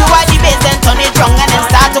if you are the bass, then turn it wrong and then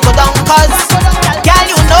start to go down. Cause, girl,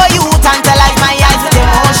 you know you tantalize my eyes with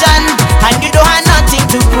emotion, and you don't have nothing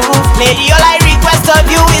to prove. Lady, all I request of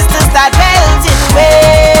you is to start melting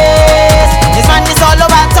ways. This man is all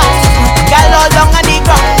over town, girl, all down on the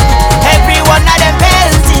ground. Every one of them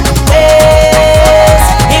melting ways.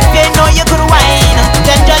 If you know you could whine,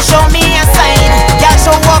 then just show me a sign. Girl,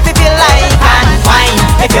 show up if you like, and whine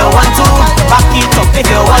if you want to. Back it up if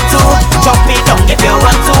you want to. Chop it down if you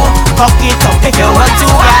want to. Cock it up if you want to.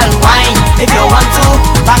 Girl, whine if you want to.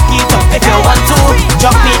 Back it up if you want to.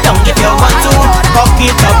 Chop it down if you want to. Cock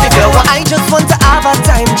it up if you want to. I just want to have a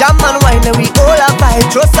time, jam and wine, and we all a vibe.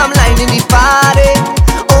 Throw some line in the party.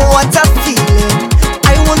 Oh, what a feeling!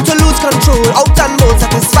 I want to lose control, out and bold,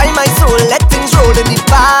 satisfy my soul. Let things roll in the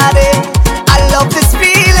party. I love this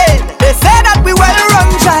feeling. They say that we well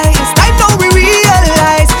run dry. It's time now we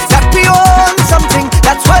realize that we own something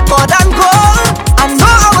that's worth more than gold. I know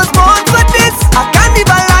I was born for this. I can't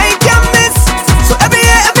even like and miss. So every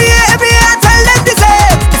year, I tell them this.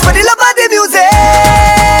 It's for the love of the music.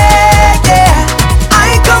 Yeah,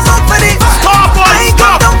 I come up for this. I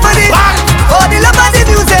come down for this. For the love of the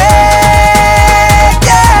music.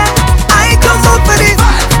 Yeah, I come up for this.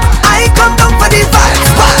 I come down for this.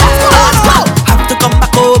 Have to come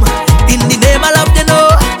back home in the name of love, you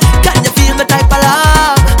know. Can you feel my type of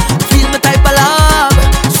love? Feel my type of love,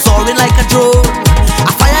 soaring like a drone.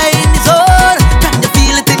 A fire in the zone. Can you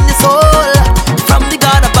feel it in your soul? From the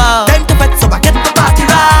God above. Time to bet, so I get my party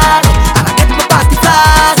rag, and I get my party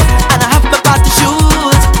flag, and I have my party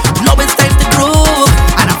shoes. Now it's time to groove,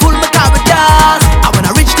 and I pull my car with gas. And when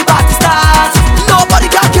I reach the party start, nobody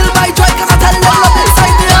can kill my joy, cause I tell them love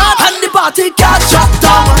inside me heart. And the party can't shut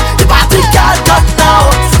down. The party can't cut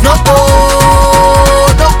now. No more,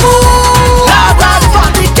 no more. The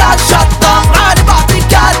party can't shut down. The party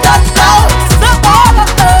can't done now. No more.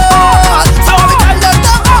 So we tell them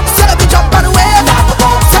no. So let me jump on the wave.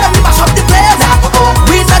 So let me mash up the place.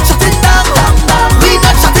 We not shutting down. We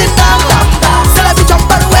not shutting down. So let me jump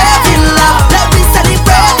on the wave in love. Let me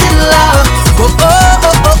celebrate in love. Oh oh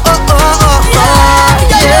oh oh oh oh oh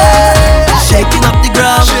yeah. Shaking up the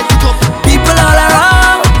ground. People all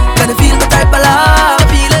around. Can you feel my type of love?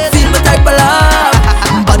 Feel my type of love.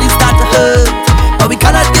 Body start to hurt, but we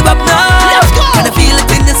cannot give up now. Can you feel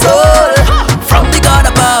it in your soul? From the God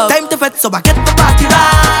above. Time to fet, so I get my party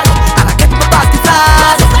rag, and I get my party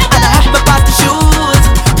flag, and I have my party shoes.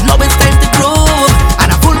 Now it's time to groove,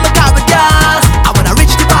 and I pull my car with gas. And when I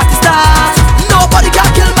reach the party start, nobody can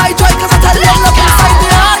kill my joy, cause I tell them love inside me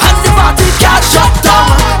heart. And the party can't shut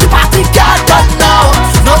down. The party can't done now.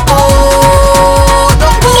 No more, no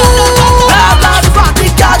more. The party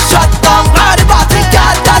can't shut down. The party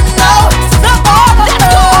can't done now. No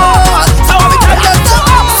more. So we tell them no.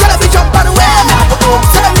 So let me jump on the wave.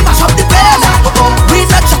 So let me mash up the place. We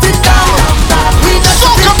not shutting down. We not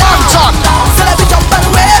shutting down. So let me jump on the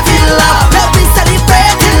wave in love. Let me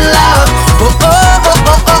celebrate in love. Oh oh oh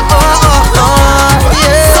oh oh oh oh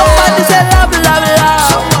yeah. Somebody say love, love, love.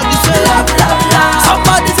 Somebody say love, love, love.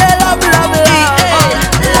 Somebody say love, love, love.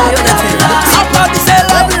 Somebody say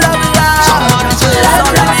love, love, love. Somebody say love,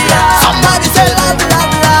 love, love. Somebody say love,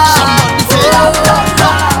 love, love. Somebody say love, love,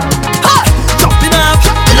 love. Jumping up,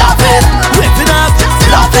 love it. Whipping up,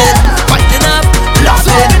 love it. Winding up, love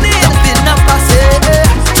it. Jumping up, I say.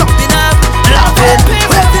 Jumping up, love it.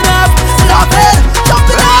 Whipping up, love it.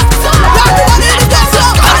 Jumping up, everybody in the dance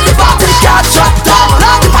floor. And the party can't shut down.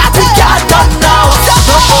 The party can't done now.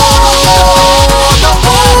 No more, no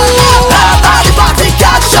more. The party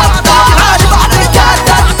can't shut down. The party can't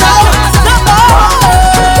done now. No more.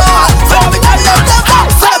 So we tell them no.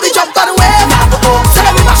 So let me jump on the wave. So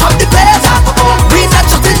let me mash up the place. We not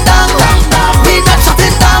shutting down. We not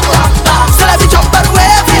shutting down. So let me jump on the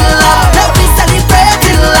wave in love. Let me celebrate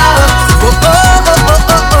in love. Oh oh oh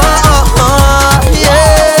oh oh oh oh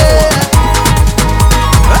yeah.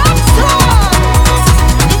 I'm strong.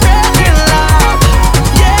 In love.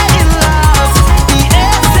 Yeah, in love.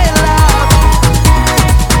 Yes, in love.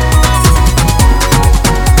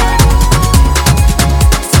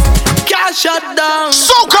 Can't shut down.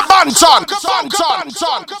 Soca Banton.